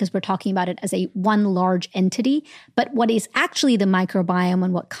microbiome because we're talking about it as a one large entity, but what is actually the microbiome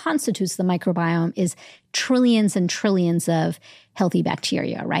and what constitutes the microbiome is trillions and trillions of healthy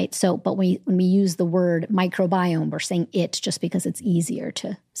bacteria, right? So, but when we use the word microbiome, we're saying it just because it's easier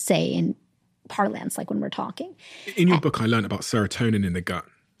to say in parlance, like when we're talking. In your book, I learned about serotonin in the gut.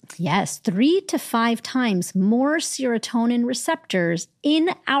 Yes, 3 to 5 times more serotonin receptors in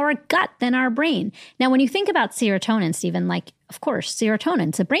our gut than our brain. Now, when you think about serotonin, Stephen, like, of course,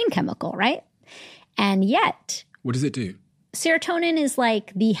 serotonin's a brain chemical, right? And yet... What does it do? Serotonin is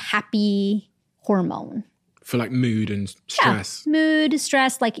like the happy hormone. For like mood and stress. Yeah, mood,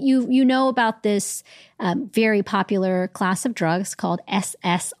 stress. Like you know about this very popular class of drugs called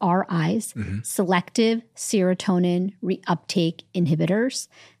SSRIs, selective serotonin reuptake inhibitors.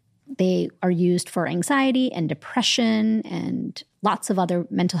 They are used for anxiety and depression and lots of other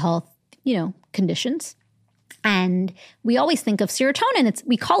mental health, conditions. And we always think of serotonin,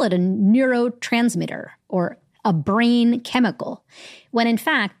 we call it a neurotransmitter or a brain chemical, when in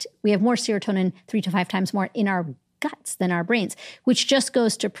fact, we have more serotonin 3 to 5 times more in our guts than our brains, which just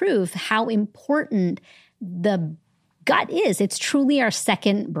goes to prove how important the gut is. It's truly our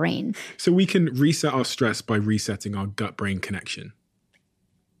second brain. So we can reset our stress by resetting our gut-brain connection.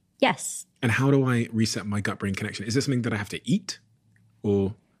 Yes. And how do I reset my gut-brain connection? Is this something that I have to eat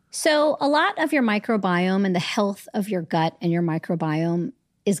or? So a lot of your microbiome and the health of your gut and your microbiome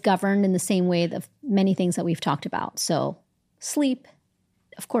is governed in the same way of many things that we've talked about. So sleep,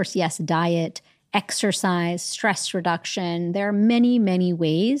 of course, yes, diet, exercise, stress reduction. There are many, many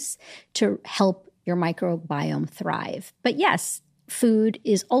ways to help your microbiome thrive. But yes, food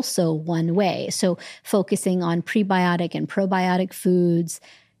is also one way. So focusing on prebiotic and probiotic foods,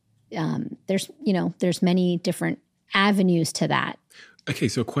 there's many different avenues to that. Okay,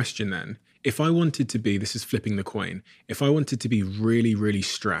 so a question then. If I wanted to be, this is flipping the coin, if I wanted to be really, really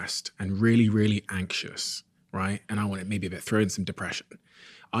stressed and really, really anxious, right? And I wanted maybe a bit throw in some depression.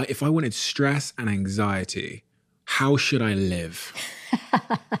 If I wanted stress and anxiety, how should I live?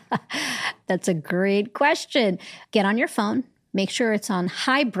 That's a great question. Get on your phone, make sure it's on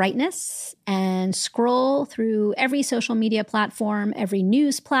high brightness, and scroll through every social media platform, every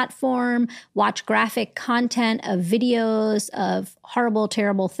news platform, watch graphic content of videos of horrible,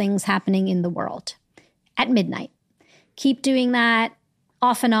 terrible things happening in the world at midnight. Keep doing that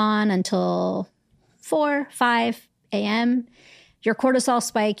off and on until 4, 5 a.m. Your cortisol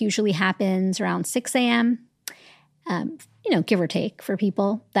spike usually happens around 6 a.m., give or take for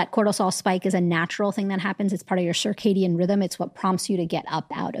people. That cortisol spike is a natural thing that happens. It's part of your circadian rhythm. It's what prompts you to get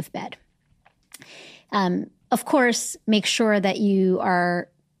up out of bed. Of course, make sure that you are,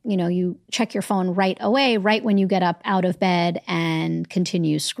 you check your phone right away, right when you get up out of bed and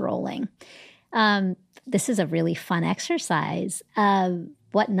continue scrolling. This is a really fun exercise of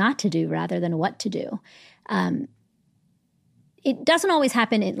what not to do rather than what to do. It doesn't always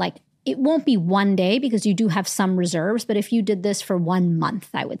happen it won't be one day because you do have some reserves. But if you did this for 1 month,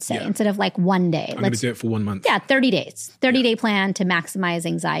 I would say, instead of one day. I'm going to do it for 1 month. Yeah, 30 days. 30-day plan to maximize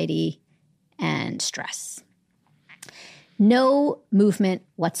anxiety and stress. No movement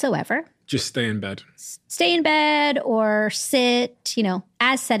whatsoever. Just stay in bed. Stay in bed or sit,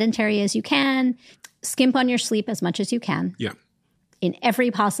 as sedentary as you can. Skimp on your sleep as much as you can. Yeah. In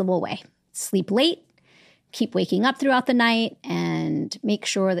every possible way. Sleep late. Keep waking up throughout the night and make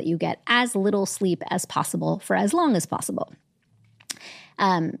sure that you get as little sleep as possible for as long as possible.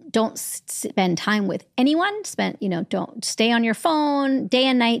 Don't spend time with anyone. Don't stay on your phone day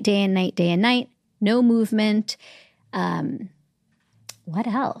and night, day and night, day and night. No movement. What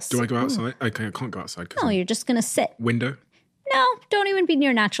else? Do I go outside? Okay, I can't go outside. No, you're just going to sit. Window? No, don't even be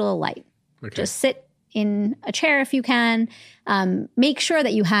near natural light. Okay. Just sit in a chair if you can. Make sure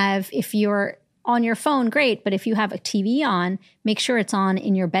that you have, if you're on your phone, great. But if you have a TV on, make sure it's on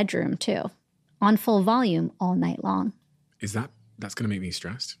in your bedroom too, on full volume all night long. That's going to make me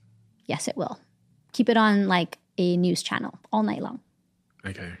stressed? Yes, it will. Keep it on like a news channel all night long.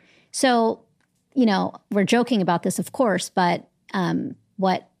 Okay. So, we're joking about this, of course, but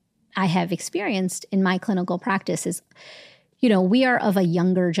what I have experienced in my clinical practice is, we are of a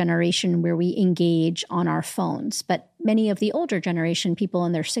younger generation where we engage on our phones, but many of the older generation, people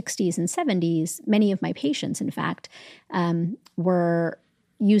in their 60s and 70s, many of my patients, in fact, were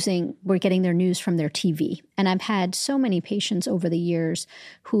getting their news from their TV. And I've had so many patients over the years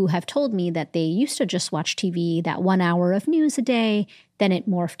who have told me that they used to just watch TV, that 1 hour of news a day, then it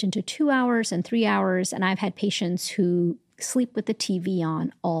morphed into 2 hours and 3 hours. And I've had patients who sleep with the TV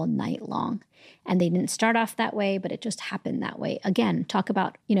on all night long. And they didn't start off that way, but it just happened that way. Again, talk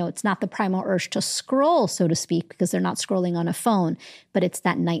about, it's not the primal urge to scroll, so to speak, because they're not scrolling on a phone, but it's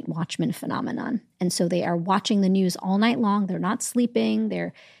that night watchman phenomenon. And so they are watching the news all night long. They're not sleeping.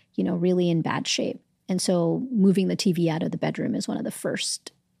 They're, really in bad shape. And so moving the TV out of the bedroom is one of the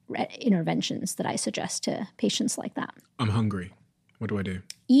first interventions that I suggest to patients like that. I'm hungry. What do I do?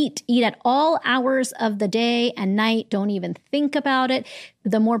 Eat at all hours of the day and night. Don't even think about it.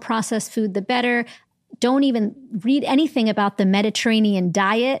 The more processed food, the better. Don't even read anything about the Mediterranean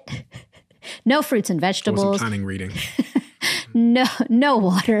diet. No fruits and vegetables. I wasn't planning reading. No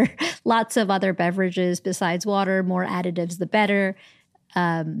water. Lots of other beverages besides water. More additives, the better.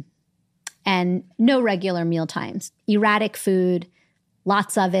 And and no regular meal times. Erratic food,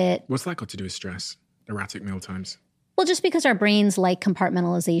 lots of it. What's that got to do with stress? Erratic meal times? Well, just because our brains like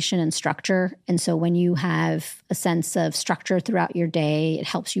compartmentalization and structure. And so when you have a sense of structure throughout your day, it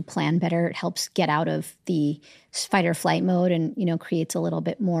helps you plan better. It helps get out of the fight or flight mode and, creates a little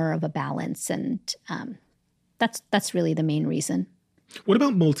bit more of a balance. And that's really the main reason. What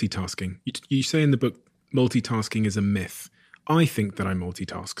about multitasking? You say in the book, multitasking is a myth. I think that I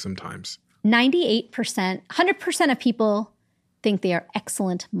multitask sometimes. 98%, 100% of people think they are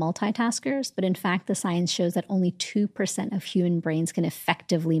excellent multitaskers, but in fact, the science shows that only 2% of human brains can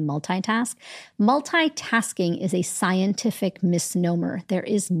effectively multitask. Multitasking is a scientific misnomer. There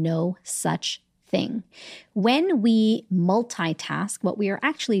is no such thing. When we multitask, what we are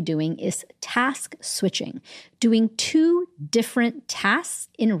actually doing is task switching, doing two different tasks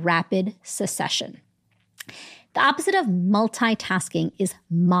in rapid succession. The opposite of multitasking is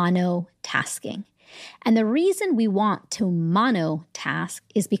monotasking. And the reason we want to monotask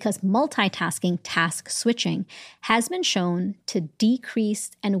is because multitasking, task switching, has been shown to decrease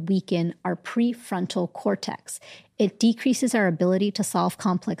and weaken our prefrontal cortex. It decreases our ability to solve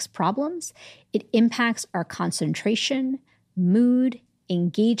complex problems. It impacts our concentration, mood,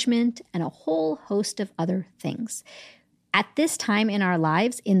 engagement, and a whole host of other things. At this time in our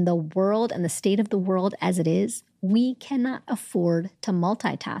lives, in the world and the state of the world as it is, we cannot afford to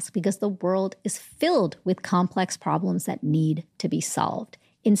multitask because the world is filled with complex problems that need to be solved.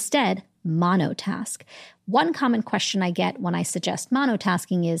 Instead, monotask. One common question I get when I suggest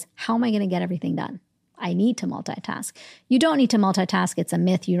monotasking is, how am I going to get everything done? I need to multitask. You don't need to multitask. It's a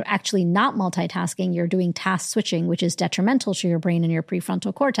myth. You're actually not multitasking. You're doing task switching, which is detrimental to your brain and your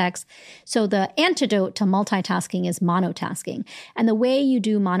prefrontal cortex. So the antidote to multitasking is monotasking. And the way you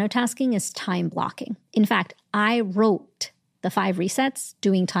do monotasking is time blocking. In fact, I wrote the 5 resets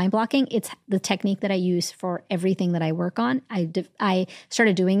doing time blocking. It's the technique that I use for everything that I work on. I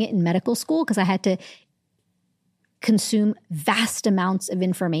started doing it in medical school because I had to consume vast amounts of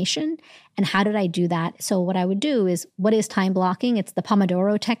information. And how did I do that? So what I would do is, what is time blocking? It's the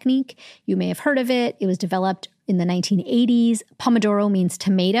Pomodoro technique. You may have heard of it. It was developed in the 1980s. Pomodoro means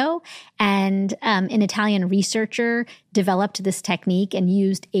tomato. And an Italian researcher developed this technique and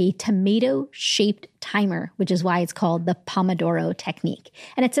used a tomato-shaped timer, which is why it's called the Pomodoro technique.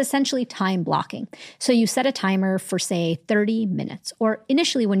 And it's essentially time blocking. So you set a timer for, say, 30 minutes. Or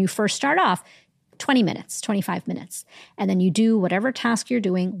initially, when you first start off, 20 minutes, 25 minutes. And then you do whatever task you're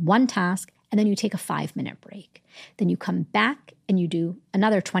doing, one task, and then you take a 5-minute break. Then you come back and you do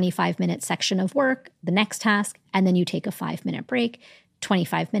another 25-minute section of work, the next task, and then you take a 5-minute break,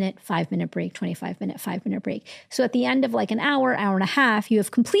 25-minute, 5-minute break, 25-minute, 5-minute break. So at the end of like an hour, hour and a half, you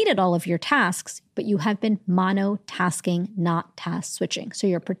have completed all of your tasks, but you have been monotasking, not task switching. So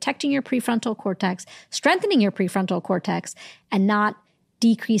you're protecting your prefrontal cortex, strengthening your prefrontal cortex, and not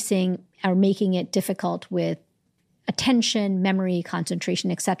decreasing or making it difficult with attention, memory, concentration,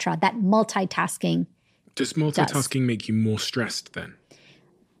 etc. That multitasking Does multitasking make you more stressed then?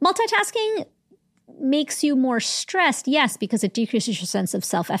 Multitasking makes you more stressed, yes, because it decreases your sense of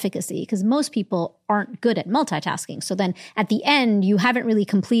self-efficacy, because most people aren't good at multitasking. So then at the end, you haven't really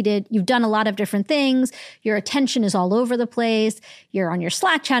completed, you've done a lot of different things, your attention is all over the place, you're on your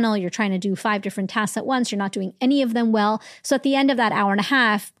Slack channel, you're trying to do 5 different tasks at once, you're not doing any of them well. So at the end of that hour and a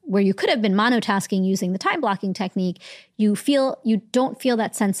half, where you could have been monotasking using the time blocking technique, you don't feel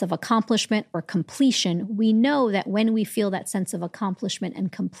that sense of accomplishment or completion. We know that when we feel that sense of accomplishment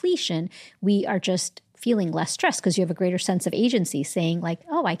and completion, we are just feeling less stressed because you have a greater sense of agency, saying like,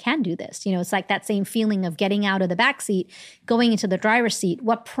 oh, I can do this. It's like that same feeling of getting out of the back seat, going into the driver's seat.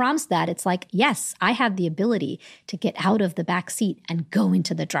 What prompts that? It's like, yes, I have the ability to get out of the back seat and go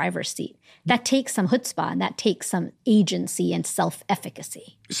into the driver's seat. That takes some chutzpah and that takes some agency and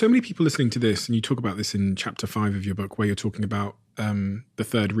self-efficacy. So many people listening to this, and you talk about this in chapter 5 of your book, where you're talking about the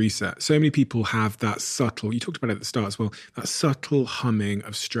third reset. So many people have that subtle, you talked about it at the start as well, that subtle humming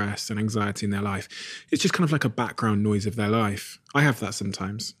of stress and anxiety in their life. It's just kind of like a background noise of their life. I have that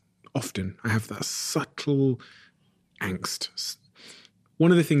sometimes, often. I have that subtle angst. One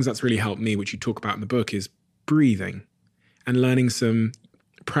of the things that's really helped me, which you talk about in the book, is breathing and learning some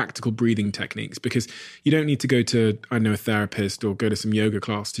practical breathing techniques, because you don't need to go to, a therapist or go to some yoga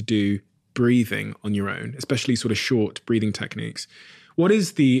class to do breathing on your own, especially sort of short breathing techniques. What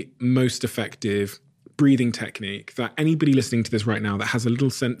is the most effective breathing technique that anybody listening to this right now that has a little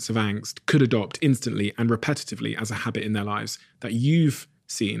sense of angst could adopt instantly and repetitively as a habit in their lives that you've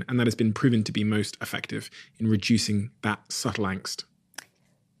seen and that has been proven to be most effective in reducing that subtle angst?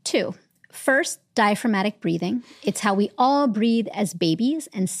 2. First, diaphragmatic breathing. It's how we all breathe as babies.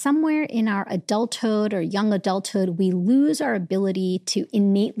 And somewhere in our adulthood or young adulthood, we lose our ability to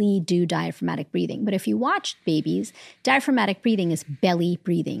innately do diaphragmatic breathing. But if you watch babies, diaphragmatic breathing is belly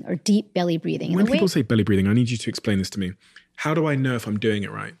breathing or deep belly breathing. When people say belly breathing, I need you to explain this to me. How do I know if I'm doing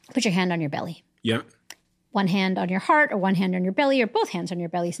it right? Put your hand on your belly. Yeah. One hand on your heart or one hand on your belly or both hands on your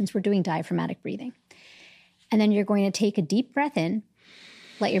belly since we're doing diaphragmatic breathing. And then you're going to take a deep breath in.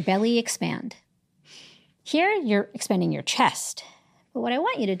 Let your belly expand. Here, you're expanding your chest. But what I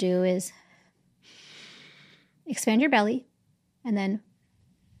want you to do is expand your belly and then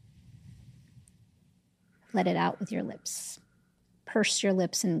let it out with your lips. Purse your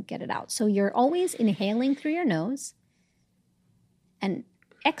lips and get it out. So you're always inhaling through your nose and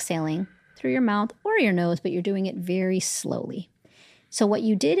exhaling through your mouth or your nose, but you're doing it very slowly. So what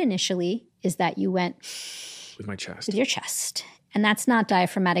you did initially is that you went with my chest. With your chest. And that's not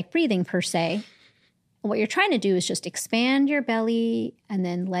diaphragmatic breathing per se. What you're trying to do is just expand your belly and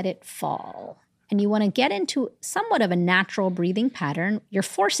then let it fall. And you want to get into somewhat of a natural breathing pattern. You're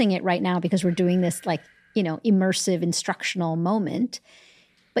forcing it right now because we're doing this immersive instructional moment.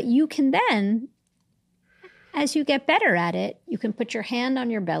 But you can then, as you get better at it, you can put your hand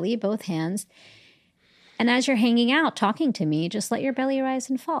on your belly, both hands. And as you're hanging out talking to me, just let your belly rise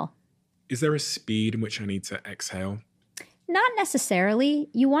and fall. Is there a speed in which I need to exhale? Not necessarily.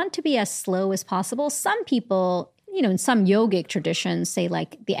 You want to be as slow as possible. Some people, in some yogic traditions say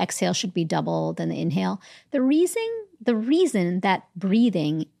like the exhale should be double than the inhale. The reason that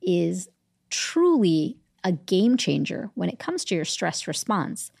breathing is truly a game changer when it comes to your stress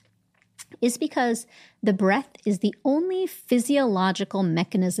response is because the breath is the only physiological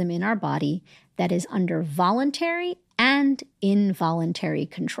mechanism in our body that is under voluntary and involuntary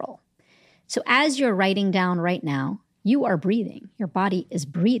control. So as you're writing down right now, you are breathing. Your body is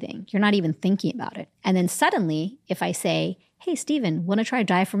breathing. You're not even thinking about it. And then suddenly, if I say, hey, Stephen, want to try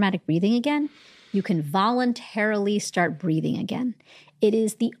diaphragmatic breathing again? You can voluntarily start breathing again. It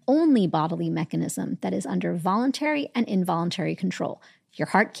is the only bodily mechanism that is under voluntary and involuntary control. Your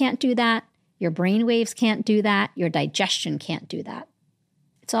heart can't do that. Your brain waves can't do that. Your digestion can't do that.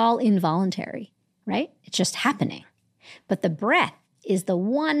 It's all involuntary, right? It's just happening. But the breath is the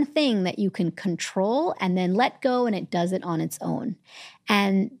one thing that you can control and then let go, and it does it on its own.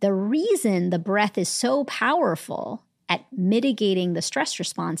 And the reason the breath is so powerful at mitigating the stress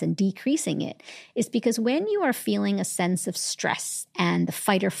response and decreasing it is because when you are feeling a sense of stress and the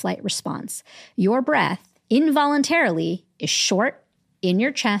fight or flight response, your breath involuntarily is short in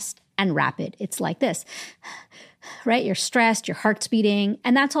your chest and rapid. It's like this. Right? You're stressed, your heart's beating.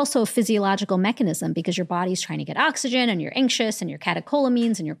 And that's also a physiological mechanism because your body's trying to get oxygen and you're anxious and your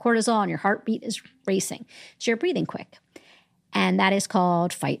catecholamines and your cortisol and your heartbeat is racing. So you're breathing quick. And that is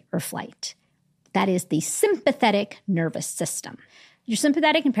called fight or flight. That is the sympathetic nervous system. Your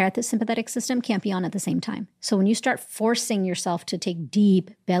sympathetic and parasympathetic system can't be on at the same time. So when you start forcing yourself to take deep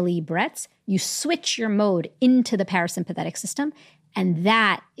belly breaths, you switch your mode into the parasympathetic system. And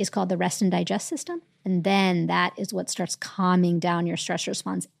that is called the rest and digest system. And then that is what starts calming down your stress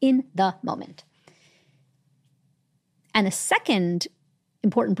response in the moment. And the second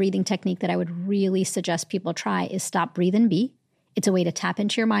important breathing technique that I would really suggest people try is stop, breathe, and be. It's a way to tap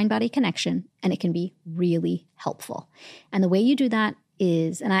into your mind-body connection, and it can be really helpful. And the way you do that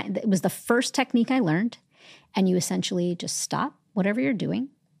is, it was the first technique I learned, and you essentially just stop whatever you're doing,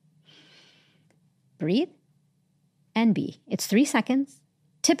 breathe, and be. It's 3 seconds.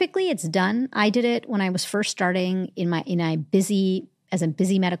 Typically, it's done. I did it when I was first starting as a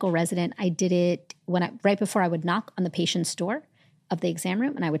busy medical resident. I did it right before I would knock on the patient's door of the exam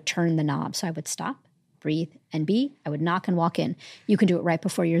room, and I would turn the knob. So I would stop, breathe, and be. I would knock and walk in. You can do it right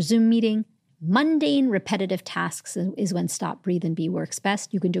before your Zoom meeting. Mundane, repetitive tasks is when stop, breathe, and be works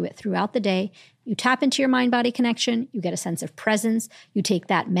best. You can do it throughout the day. You tap into your mind-body connection. You get a sense of presence. You take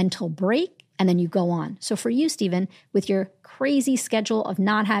that mental break. And then you go on. So for you, Stephen, with your crazy schedule of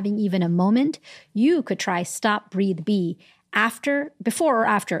not having even a moment, you could try stop, breathe, be before or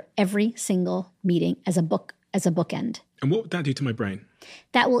after every single meeting as a bookend. And what would that do to my brain?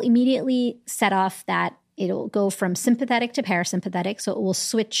 That will immediately set off that it'll go from sympathetic to parasympathetic. So it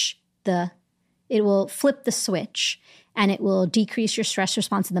will flip the switch. And it will decrease your stress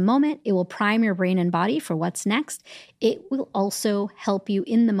response in the moment. It will prime your brain and body for what's next. It will also help you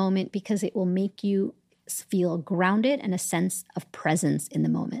in the moment because it will make you feel grounded and a sense of presence in the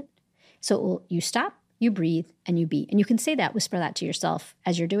moment. So you stop, you breathe, and you be. And you can say that, whisper that to yourself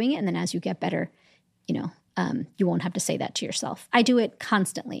as you're doing it. And then as you get better, you won't have to say that to yourself. I do it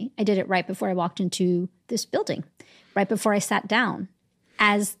constantly. I did it right before I walked into this building, right before I sat down.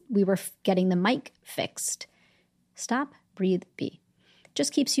 as we were getting the mic fixed. Stop, breathe, be.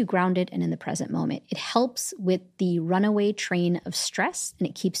 Just keeps you grounded and in the present moment. It helps with the runaway train of stress, and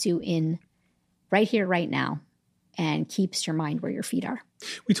it keeps you in right here, right now, and keeps your mind where your feet are.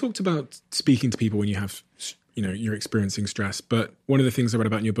 We talked about speaking to people when you have, you're experiencing stress, but one of the things I read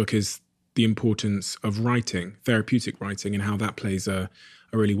about in your book is the importance of writing, therapeutic writing, and how that plays a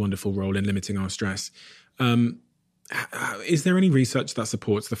really wonderful role in limiting our stress. Is there any research that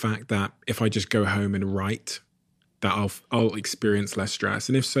supports the fact that if I just go home and write, that I'll experience less stress?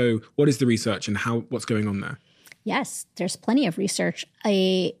 And if so, what is the research and what's going on there? Yes, there's plenty of research.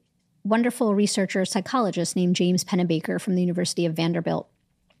 A wonderful researcher, psychologist named James Pennebaker from the University of Vanderbilt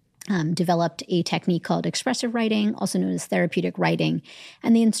developed a technique called expressive writing, also known as therapeutic writing.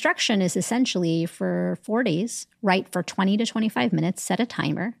 And the instruction is essentially for 4 days, write for 20 to 25 minutes, set a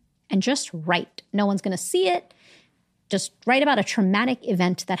timer, and just write. No one's going to see it. Just write about a traumatic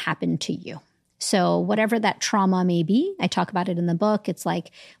event that happened to you. So whatever that trauma may be, I talk about it in the book. It's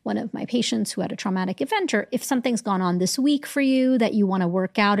like one of my patients who had a traumatic event, or if something's gone on this week for you that you want to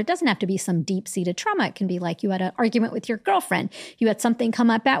work out, it doesn't have to be some deep-seated trauma. It can be like you had an argument with your girlfriend. You had something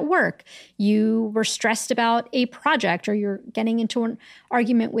come up at work. You were stressed about a project, or you're getting into an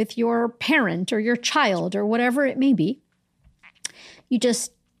argument with your parent or your child or whatever it may be. You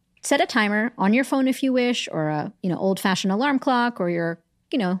just set a timer on your phone if you wish, or a old-fashioned alarm clock, or your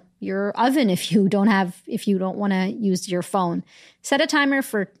oven if you don't want to use your phone. Set a timer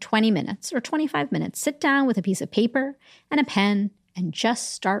for 20 minutes or 25 minutes. Sit down with a piece of paper and a pen and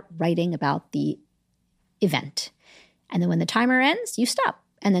just start writing about the event. And then when the timer ends, you stop.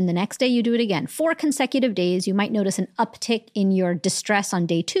 And then the next day you do it again. 4 consecutive days, you might notice an uptick in your distress on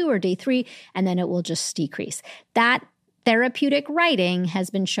day 2 or day 3, and then it will just decrease. That therapeutic writing has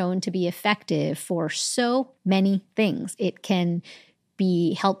been shown to be effective for so many things. It can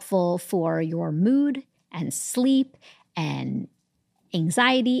be helpful for your mood and sleep and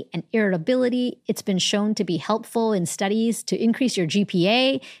anxiety and irritability. It's been shown to be helpful in studies to increase your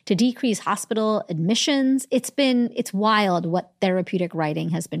GPA, to decrease hospital admissions. It's wild what therapeutic writing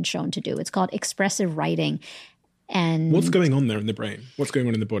has been shown to do. It's called expressive writing. And what's going on there in the brain? What's going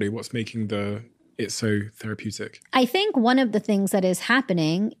on in the body? What's making it's so therapeutic? I think one of the things that is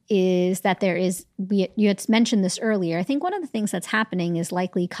happening is that you had mentioned this earlier. I think one of the things that's happening is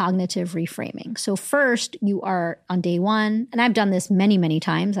likely cognitive reframing. So first, you are on day 1, and I've done this many, many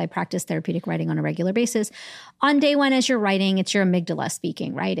times. I practice therapeutic writing on a regular basis. On day 1, as you're writing, it's your amygdala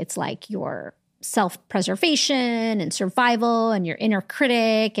speaking, right? It's like your self-preservation and survival and your inner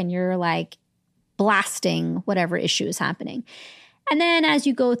critic, and you're like blasting whatever issue is happening. And then as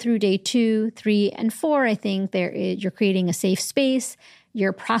you go through day 2, 3, and 4, I think you're creating a safe space.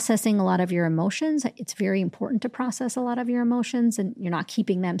 You're processing a lot of your emotions. It's very important to process a lot of your emotions, and you're not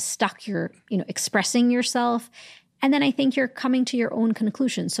keeping them stuck. You're, expressing yourself. And then I think you're coming to your own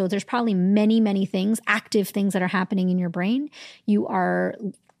conclusions. So there's probably many, many things, active things that are happening in your brain. You are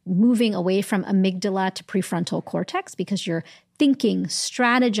moving away from amygdala to prefrontal cortex because you're thinking,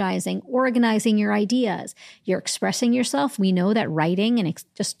 strategizing, organizing your ideas. You're expressing yourself. We know that writing and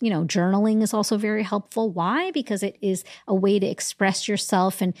journaling is also very helpful. Why? Because it is a way to express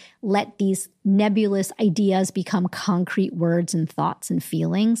yourself and let these nebulous ideas become concrete words and thoughts and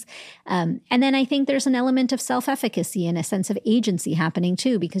feelings. And then I think there's an element of self-efficacy and a sense of agency happening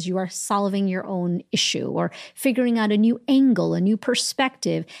too, because you are solving your own issue or figuring out a new angle, a new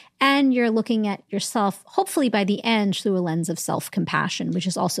perspective, and you're looking at yourself, hopefully by the end, through a lens of self-compassion, which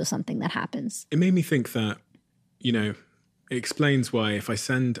is also something that happens. It made me think that, it explains why if I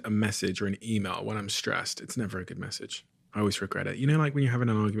send a message or an email when I'm stressed, it's never a good message. I always regret it. Like when you're having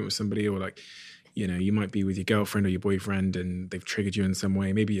an argument with somebody, or like, you might be with your girlfriend or your boyfriend and they've triggered you in some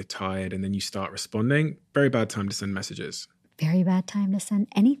way. Maybe you're tired and then you start responding. Very bad time to send messages. Very bad time to send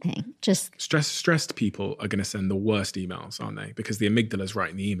anything. Just stressed people are going to send the worst emails, aren't they? Because the amygdala's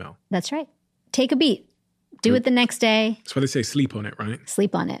writing the email. That's right. Take a beat. Do it the next day. That's why they say sleep on it, right?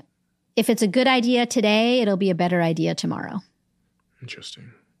 Sleep on it. If it's a good idea today, it'll be a better idea tomorrow.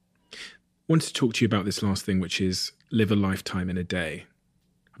 Interesting. I wanted to talk to you about this last thing, which is live a lifetime in a day.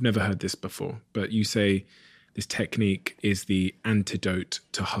 I've never heard this before, but you say this technique is the antidote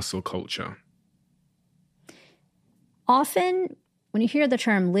to hustle culture. Often, when you hear the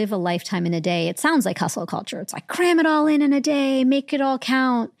term live a lifetime in a day, it sounds like hustle culture. It's like cram it all in a day, make it all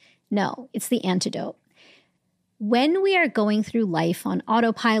count. No, it's the antidote. When we are going through life on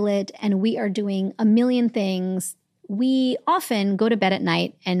autopilot and we are doing a million things, we often go to bed at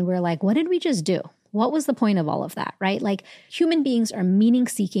night and we're like, what did we just do? What was the point of all of that, right? Like human beings are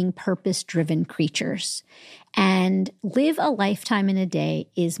meaning-seeking, purpose-driven creatures. And live a lifetime in a day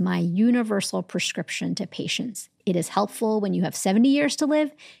is my universal prescription to patients. It is helpful when you have 70 years to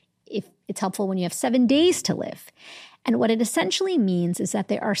live. If it's helpful when you have 7 days to live. And what it essentially means is that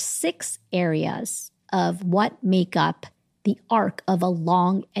there are 6 areas of what make up the arc of a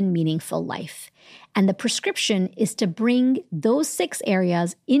long and meaningful life. And the prescription is to bring those 6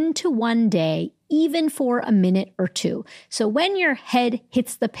 areas into one day, even for a minute or two. So when your head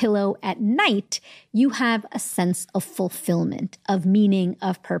hits the pillow at night, you have a sense of fulfillment, of meaning,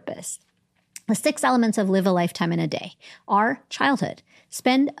 of purpose. The 6 elements of live a lifetime in a day are childhood.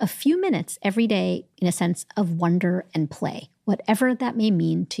 Spend a few minutes every day in a sense of wonder and play, whatever that may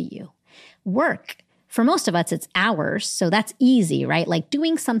mean to you. Work. For most of us, it's hours, so that's easy, right? Like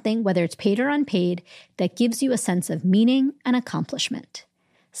doing something, whether it's paid or unpaid, that gives you a sense of meaning and accomplishment.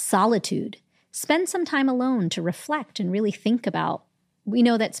 Solitude. Spend some time alone to reflect and really think about. We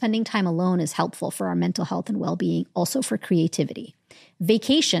know that spending time alone is helpful for our mental health and well-being, also for creativity.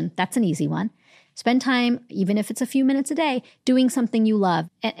 Vacation, that's an easy one. Spend time, even if it's a few minutes a day, doing something you love.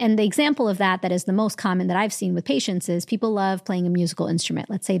 And the example of that is the most common that I've seen with patients is people love playing a musical instrument,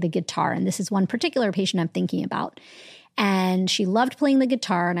 let's say the guitar. And this is one particular patient I'm thinking about. And she loved playing the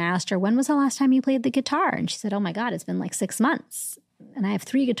guitar. And I asked her, when was the last time you played the guitar? And she said, oh my God, it's been like 6 months. And I have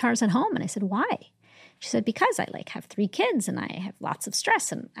 3 guitars at home. And I said, why? She said, because I have 3 kids and I have lots of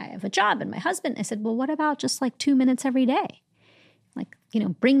stress and I have a job and my husband. I said, well, what about just like 2 minutes every day?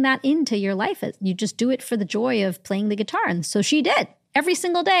 Bring that into your life. You just do it for the joy of playing the guitar. And so she did every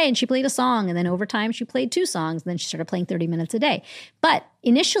single day. And she played a song. And then over time, she played 2 songs. And then she started playing 30 minutes a day. But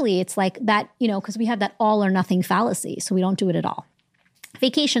initially, it's like that, because we have that all or nothing fallacy. So we don't do it at all.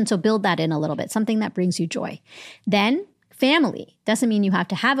 Vacation. So build that in a little bit, something that brings you joy. Then family. Doesn't mean you have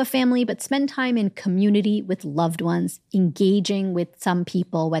to have a family, but spend time in community with loved ones, engaging with some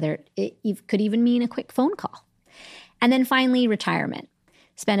people, whether it could even mean a quick phone call. And then finally, retirement.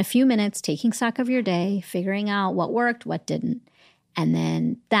 Spend a few minutes taking stock of your day, figuring out what worked, what didn't. And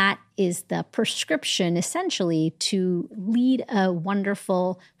then that is the prescription, essentially, to lead a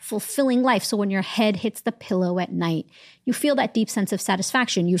wonderful, fulfilling life. So when your head hits the pillow at night, you feel that deep sense of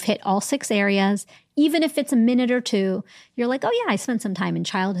satisfaction. You've hit all 6 areas. Even if it's a minute or two, you're like, oh yeah, I spent some time in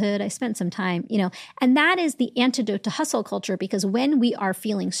childhood. I spent some time, and that is the antidote to hustle culture, because when we are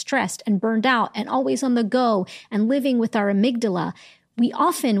feeling stressed and burned out and always on the go and living with our amygdala, we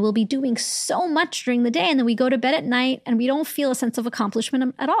often will be doing so much during the day, and then we go to bed at night and we don't feel a sense of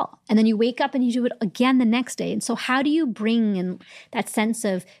accomplishment at all. And then you wake up and you do it again the next day. And so how do you bring in that sense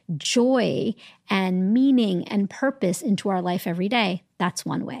of joy and meaning and purpose into our life every day? That's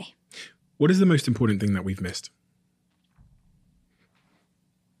one way. What is the most important thing that we've missed?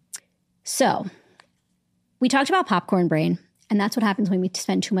 So we talked about popcorn brain, and that's what happens when we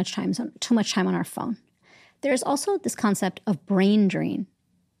spend too much time on our phone. There's also this concept of brain drain.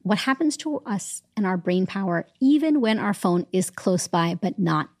 What happens to us and our brain power even when our phone is close by but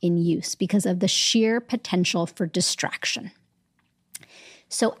not in use because of the sheer potential for distraction.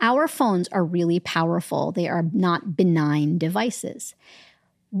 So our phones are really powerful. They are not benign devices.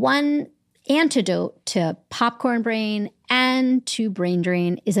 One antidote to popcorn brain and to brain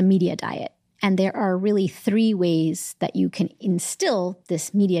drain is a media diet. And there are really 3 ways that you can instill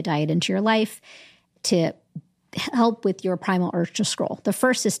this media diet into your life to help with your primal urge to scroll. The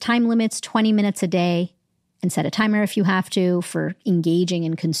first is time limits, 20 minutes a day, and set a timer if you have to for engaging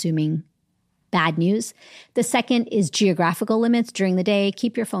and consuming bad news. The second is geographical limits during the day.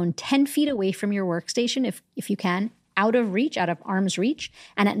 Keep your phone 10 feet away from your workstation if you can, out of arm's reach,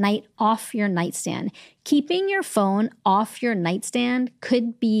 and at night off your nightstand. Keeping your phone off your nightstand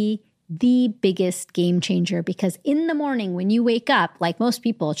could be the biggest game changer, because in the morning when you wake up, like most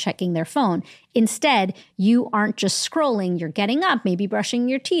people checking their phone, instead you aren't just scrolling, you're getting up, maybe brushing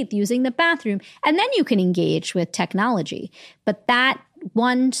your teeth, using the bathroom, and then you can engage with technology. But that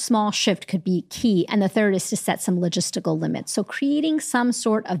one small shift could be key. And the third is to set some logistical limits. So creating some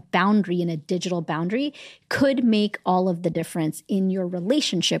sort of boundary in a digital boundary could make all of the difference in your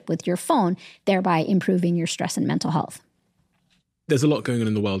relationship with your phone, thereby improving your stress and mental health. There's a lot going on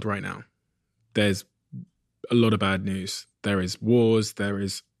in the world right now. There's a lot of bad news. There is wars.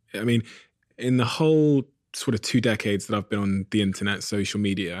 In the whole sort of 2 decades that I've been on the internet, social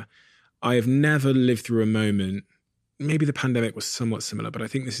media, I have never lived through a moment, maybe the pandemic was somewhat similar, but I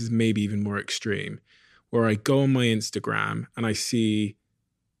think this is maybe even more extreme, where I go on my Instagram and I see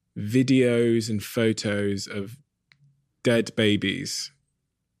videos and photos of dead babies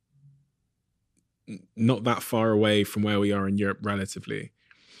not that far away from where we are in Europe relatively.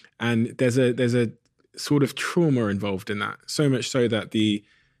 And there's a sort of trauma involved in that. So much so that the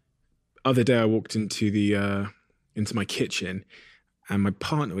other day I walked into my kitchen and my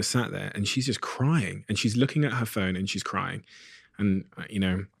partner was sat there and she's just crying and she's looking at her phone and she's crying. And,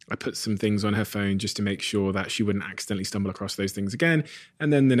 I put some things on her phone just to make sure that she wouldn't accidentally stumble across those things again.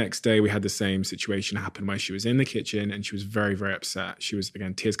 And then the next day we had the same situation happen where she was in the kitchen and she was very, very upset. She was,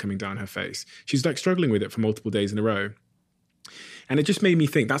 again, tears coming down her face. She's like struggling with it for multiple days in a row. And it just made me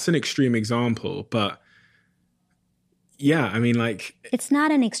think that's an extreme example, but yeah, I mean, like, it's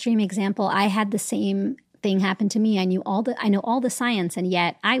not an extreme example. I had the same thing happen to me. I know all the science, and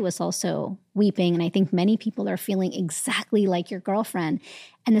yet I was also weeping. And I think many people are feeling exactly like your girlfriend.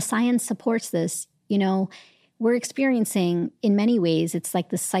 And the science supports this. We're experiencing, in many ways, it's like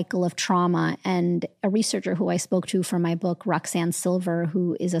the cycle of trauma. And a researcher who I spoke to for my book, Roxanne Silver,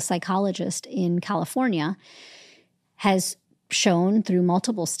 who is a psychologist in California, has shown through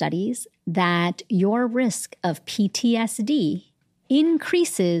multiple studies that your risk of PTSD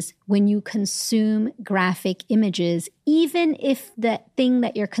increases when you consume graphic images, even if the thing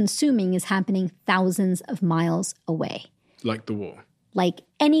that you're consuming is happening thousands of miles away. Like the war. Like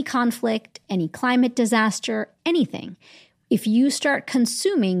any conflict, any climate disaster, anything. If you start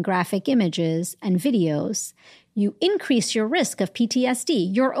consuming graphic images and videos, you increase your risk of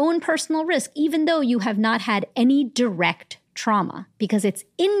PTSD, your own personal risk, even though you have not had any direct trauma, because it's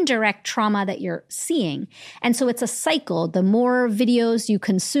indirect trauma that you're seeing. And so it's a cycle. The more videos you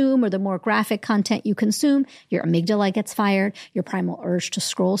consume or the more graphic content you consume, your amygdala gets fired, your primal urge to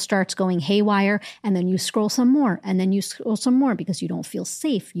scroll starts going haywire, and then you scroll some more, and then you scroll some more because you don't feel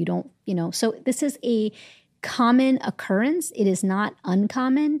safe. You don't, so this is a common occurrence. It is not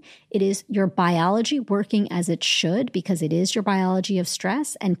uncommon. It is your biology working as it should, because it is your biology of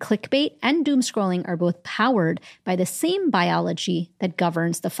stress. And clickbait and doom scrolling are both powered by the same biology that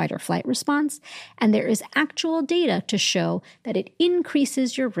governs the fight or flight response. And there is actual data to show that it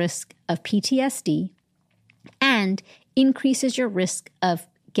increases your risk of PTSD and increases your risk of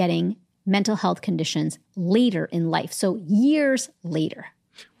getting mental health conditions later in life. So years later.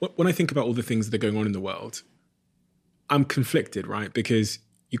 When I think about all the things that are going on in the world, I'm conflicted, right? Because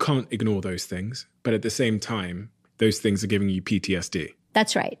you can't ignore those things, but at the same time, those things are giving you PTSD.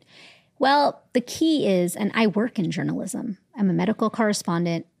 That's right. Well, the key is, and I work in journalism, I'm a medical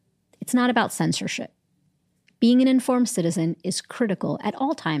correspondent, it's not about censorship. Being an informed citizen is critical at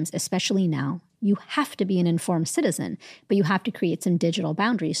all times, especially now. You have to be an informed citizen, but you have to create some digital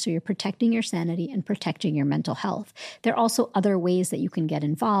boundaries so you're protecting your sanity and protecting your mental health. There are also other ways that you can get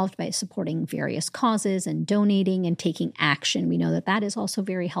involved by supporting various causes and donating and taking action. We know that that is also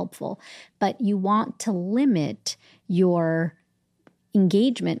very helpful, but you want to limit your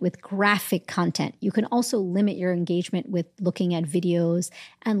engagement with graphic content. You can also limit your engagement with looking at videos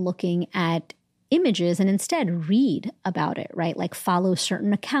and looking at images and instead read about it, right? Like follow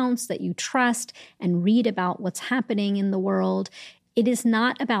certain accounts that you trust and read about what's happening in the world. It is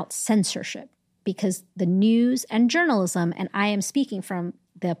not about censorship, because the news and journalism, and I am speaking from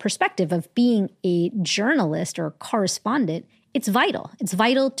the perspective of being a journalist or correspondent, it's vital. It's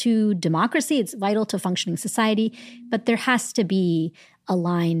vital to democracy. It's vital to functioning society. But there has to be a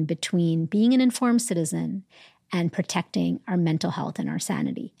line between being an informed citizen and protecting our mental health and our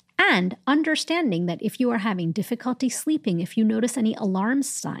sanity. And understanding that if you are having difficulty sleeping, if you notice any alarm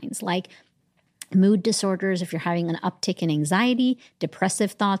signs like mood disorders, if you're having an uptick in anxiety,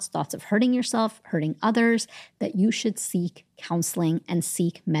 depressive thoughts, thoughts of hurting yourself, hurting others, that you should seek counseling and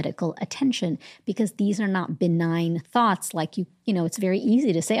seek medical attention, because these are not benign thoughts. Like it's very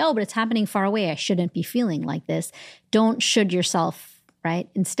easy to say, oh, but it's happening far away, I shouldn't be feeling like this. Don't should yourself, right?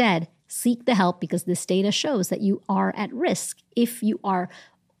 Instead, seek the help, because this data shows that you are at risk if you are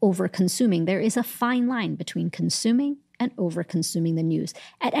over-consuming. There is a fine line between consuming and over-consuming the news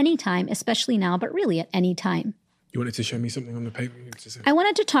at any time, especially now, but really at any time. You wanted to show me something on the paper? I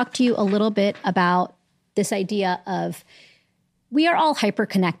wanted to talk to you a little bit about this idea of we are all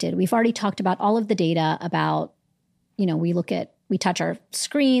hyper-connected. We've already talked about all of the data about, we touch our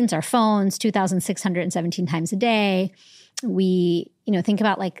screens, our phones, 2,617 times a day. We, think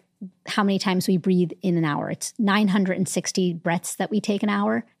about like how many times we breathe in an hour. It's 960 breaths that we take an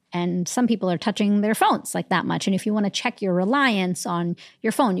hour. And some people are touching their phones like that much. And if you want to check your reliance on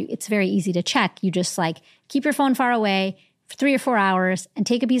your phone, it's very easy to check. You just keep your phone far away for 3 or 4 hours and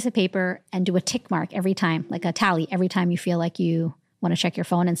take a piece of paper and do a tick mark every time, like a tally, every time you feel like you want to check your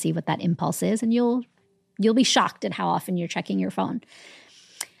phone and see what that impulse is. And you'll be shocked at how often you're checking your phone.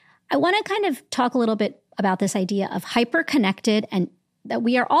 I want to kind of talk a little bit about this idea of hyper-connected, and that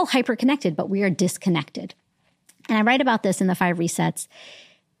we are all hyper-connected, but we are disconnected. And I write about this in the 5 Resets.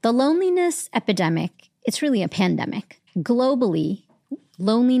 The loneliness epidemic, it's really a pandemic. Globally,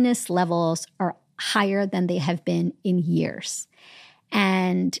 loneliness levels are higher than they have been in years.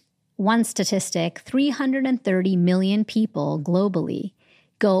 And one statistic, 330 million people globally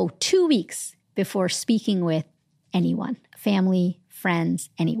go 2 weeks before speaking with anyone, family, friends,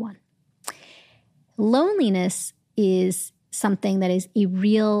 anyone. Loneliness is something that is a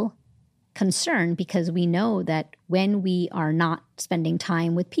real concern because we know that when we are not spending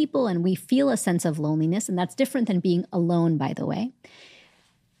time with people and we feel a sense of loneliness, and that's different than being alone, by the way.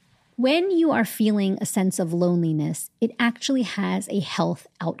 When you are feeling a sense of loneliness, it actually has a health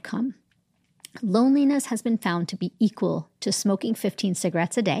outcome. Loneliness has been found to be equal to smoking 15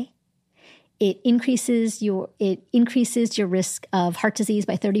 cigarettes a day. It increases your risk of heart disease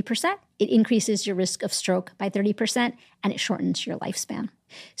by 30%. It increases your risk of stroke by 30%, and it shortens your lifespan.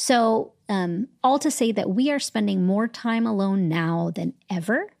 So all to say that we are spending more time alone now than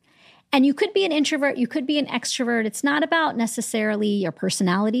ever. And you could be an introvert, you could be an extrovert. It's not about necessarily your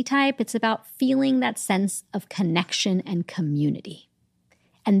personality type. It's about feeling that sense of connection and community.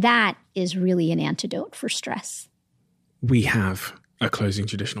 And that is really an antidote for stress. We have a closing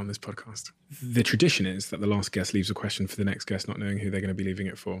tradition on this podcast. The tradition is that the last guest leaves a question for the next guest, not knowing who they're going to be leaving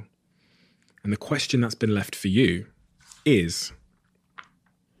it for. And the question that's been left for you is,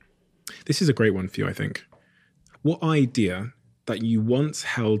 this is a great one for you, I think. What idea that you once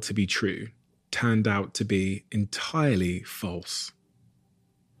held to be true turned out to be entirely false?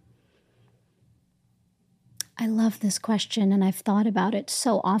 I love this question, and I've thought about it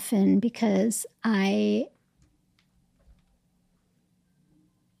so often because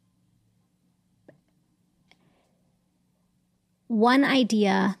one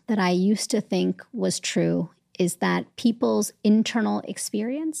idea that I used to think was true is that people's internal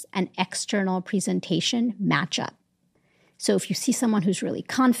experience and external presentation match up. So if you see someone who's really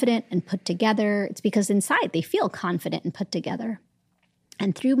confident and put together, it's because inside they feel confident and put together.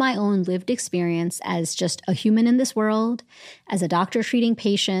 And through my own lived experience as just a human in this world, as a doctor treating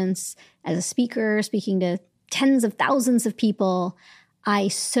patients, as a speaker speaking to tens of thousands of people, I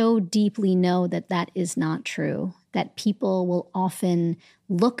so deeply know that that is not true, that people will often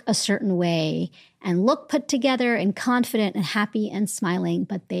look a certain way and look put together and confident and happy and smiling,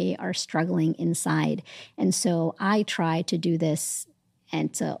 but they are struggling inside. And so I try to do this, and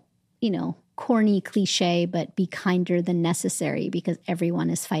it's a, corny cliche, but be kinder than necessary because everyone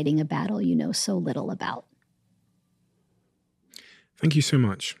is fighting a battle you know so little about. Thank you so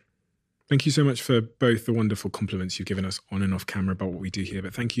much. Thank you so much for both the wonderful compliments you've given us on and off camera about what we do here,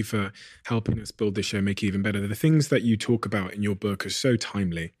 but thank you for helping us build this show, make it even better. The things that you talk about in your book are so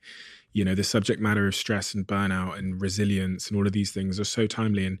timely. The subject matter of stress and burnout and resilience and all of these things are so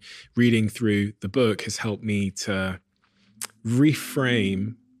timely. And reading through the book has helped me to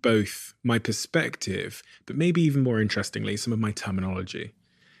reframe both my perspective, but maybe even more interestingly, some of my terminology.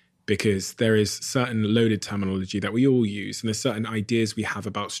 Because there is certain loaded terminology that we all use, and there's certain ideas we have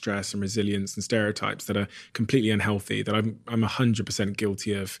about stress and resilience and stereotypes that are completely unhealthy, that I'm 100%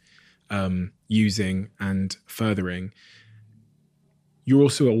 guilty of using and furthering. You're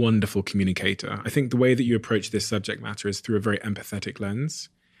also a wonderful communicator. I think the way that you approach this subject matter is through a very empathetic lens,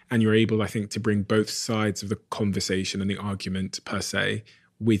 and you're able, I think, to bring both sides of the conversation and the argument per se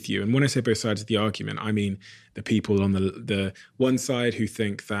with you. And when I say both sides of the argument, I mean the people on the one side who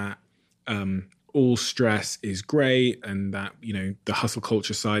think that all stress is great and that, the hustle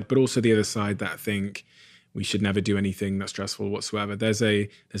culture side, but also the other side that think we should never do anything that's stressful whatsoever. There's a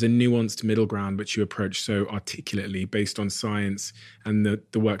nuanced middle ground which you approach so articulately based on science and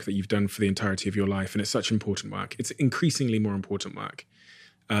the work that you've done for the entirety of your life. And it's such important work. It's increasingly more important work.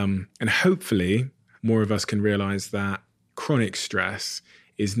 And hopefully more of us can realize that chronic stress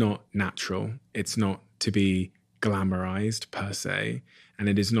is not natural. It's not to be glamorized per se, and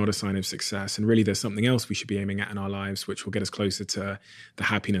it is not a sign of success. And really there's something else we should be aiming at in our lives, which will get us closer to the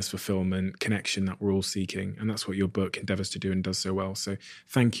happiness, fulfillment, connection that we're all seeking. And that's what your book endeavors to do and does so well. So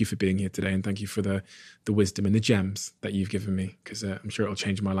thank you for being here today, and thank you for the wisdom and the gems that you've given me, because I'm sure it'll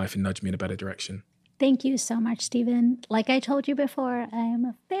change my life and nudge me in a better direction. Thank you so much, Stephen. Like I told you before, I am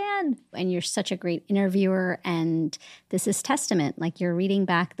a fan. And you're such a great interviewer. And this is testament. Like, you're reading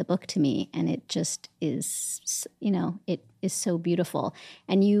back the book to me, and it just is, it is so beautiful.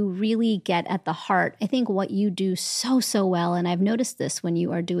 And you really get at the heart. I think what you do so well, and I've noticed this when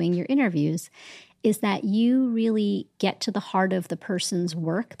you are doing your interviews, is that you really get to the heart of the person's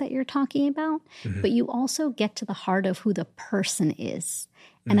work that you're talking about, but you also get to the heart of who the person is.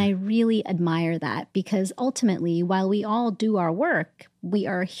 And I really admire that, because ultimately, while we all do our work, we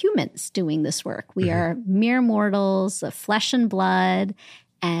are humans doing this work. We are mere mortals of flesh and blood,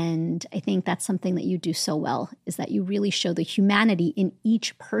 And I think that's something that you do so well, is that you really show the humanity in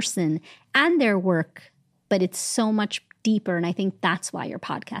each person and their work, but it's so much deeper. And I think that's why your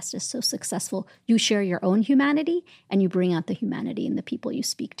podcast is so successful. You share your own humanity and you bring out the humanity in the people you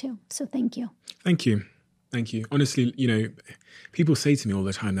speak to. So thank you. Thank you. Thank you. Honestly, people say to me all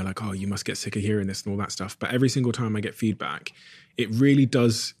the time, they're like, oh, you must get sick of hearing this and all that stuff. But every single time I get feedback, it really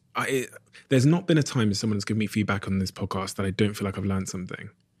does. There's not been a time someone's given me feedback on this podcast that I don't feel like I've learned something.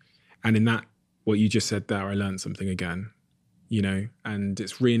 And in that, what you just said there, I learned something again, and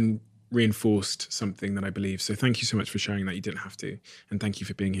it's reinforced something that I believe. So thank you so much for sharing that. You didn't have to. And thank you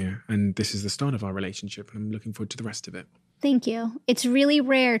for being here. And this is the start of our relationship, and I'm looking forward to the rest of it. Thank you. It's really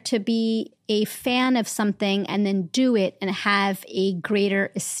rare to be a fan of something and then do it and have a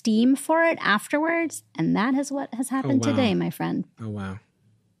greater esteem for it afterwards. And that is what has happened today, my friend. Oh, wow.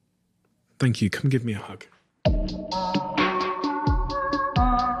 Thank you. Come give me a hug.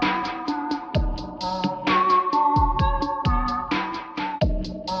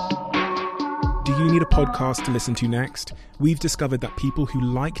 Do you need a podcast to listen to next? We've discovered that people who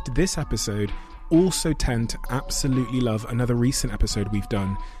liked this episode also tend to absolutely love another recent episode we've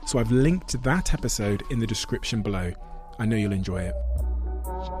done. So I've linked that episode in the description below. I know you'll enjoy it.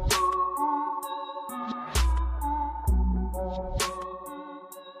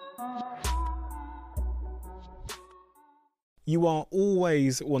 You are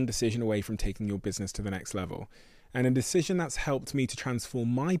always one decision away from taking your business to the next level. And a decision that's helped me to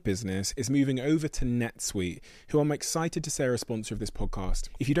transform my business is moving over to NetSuite, who I'm excited to say are a sponsor of this podcast.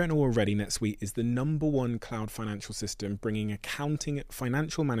 If you don't know already, NetSuite is the #1 cloud financial system, bringing accounting,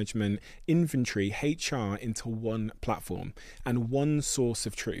 financial management, inventory, HR into one platform and one source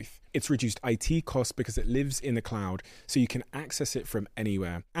of truth. It's reduced IT costs because it lives in the cloud, so you can access it from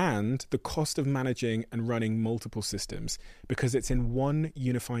anywhere. And the cost of managing and running multiple systems because it's in one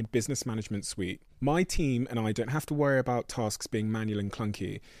unified business management suite. My team and I don't have to worry about tasks being manual and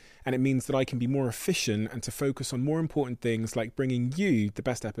clunky. And it means that I can be more efficient and to focus on more important things like bringing you the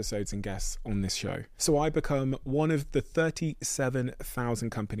best episodes and guests on this show. So I become one of the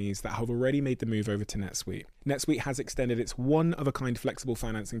 37,000 companies that have already made the move over to NetSuite. NetSuite has extended its one-of-a-kind flexible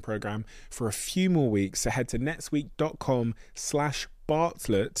financing program for a few more weeks. So head to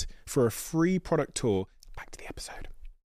netsuite.com/Bartlett for a free product tour. Back to the episode.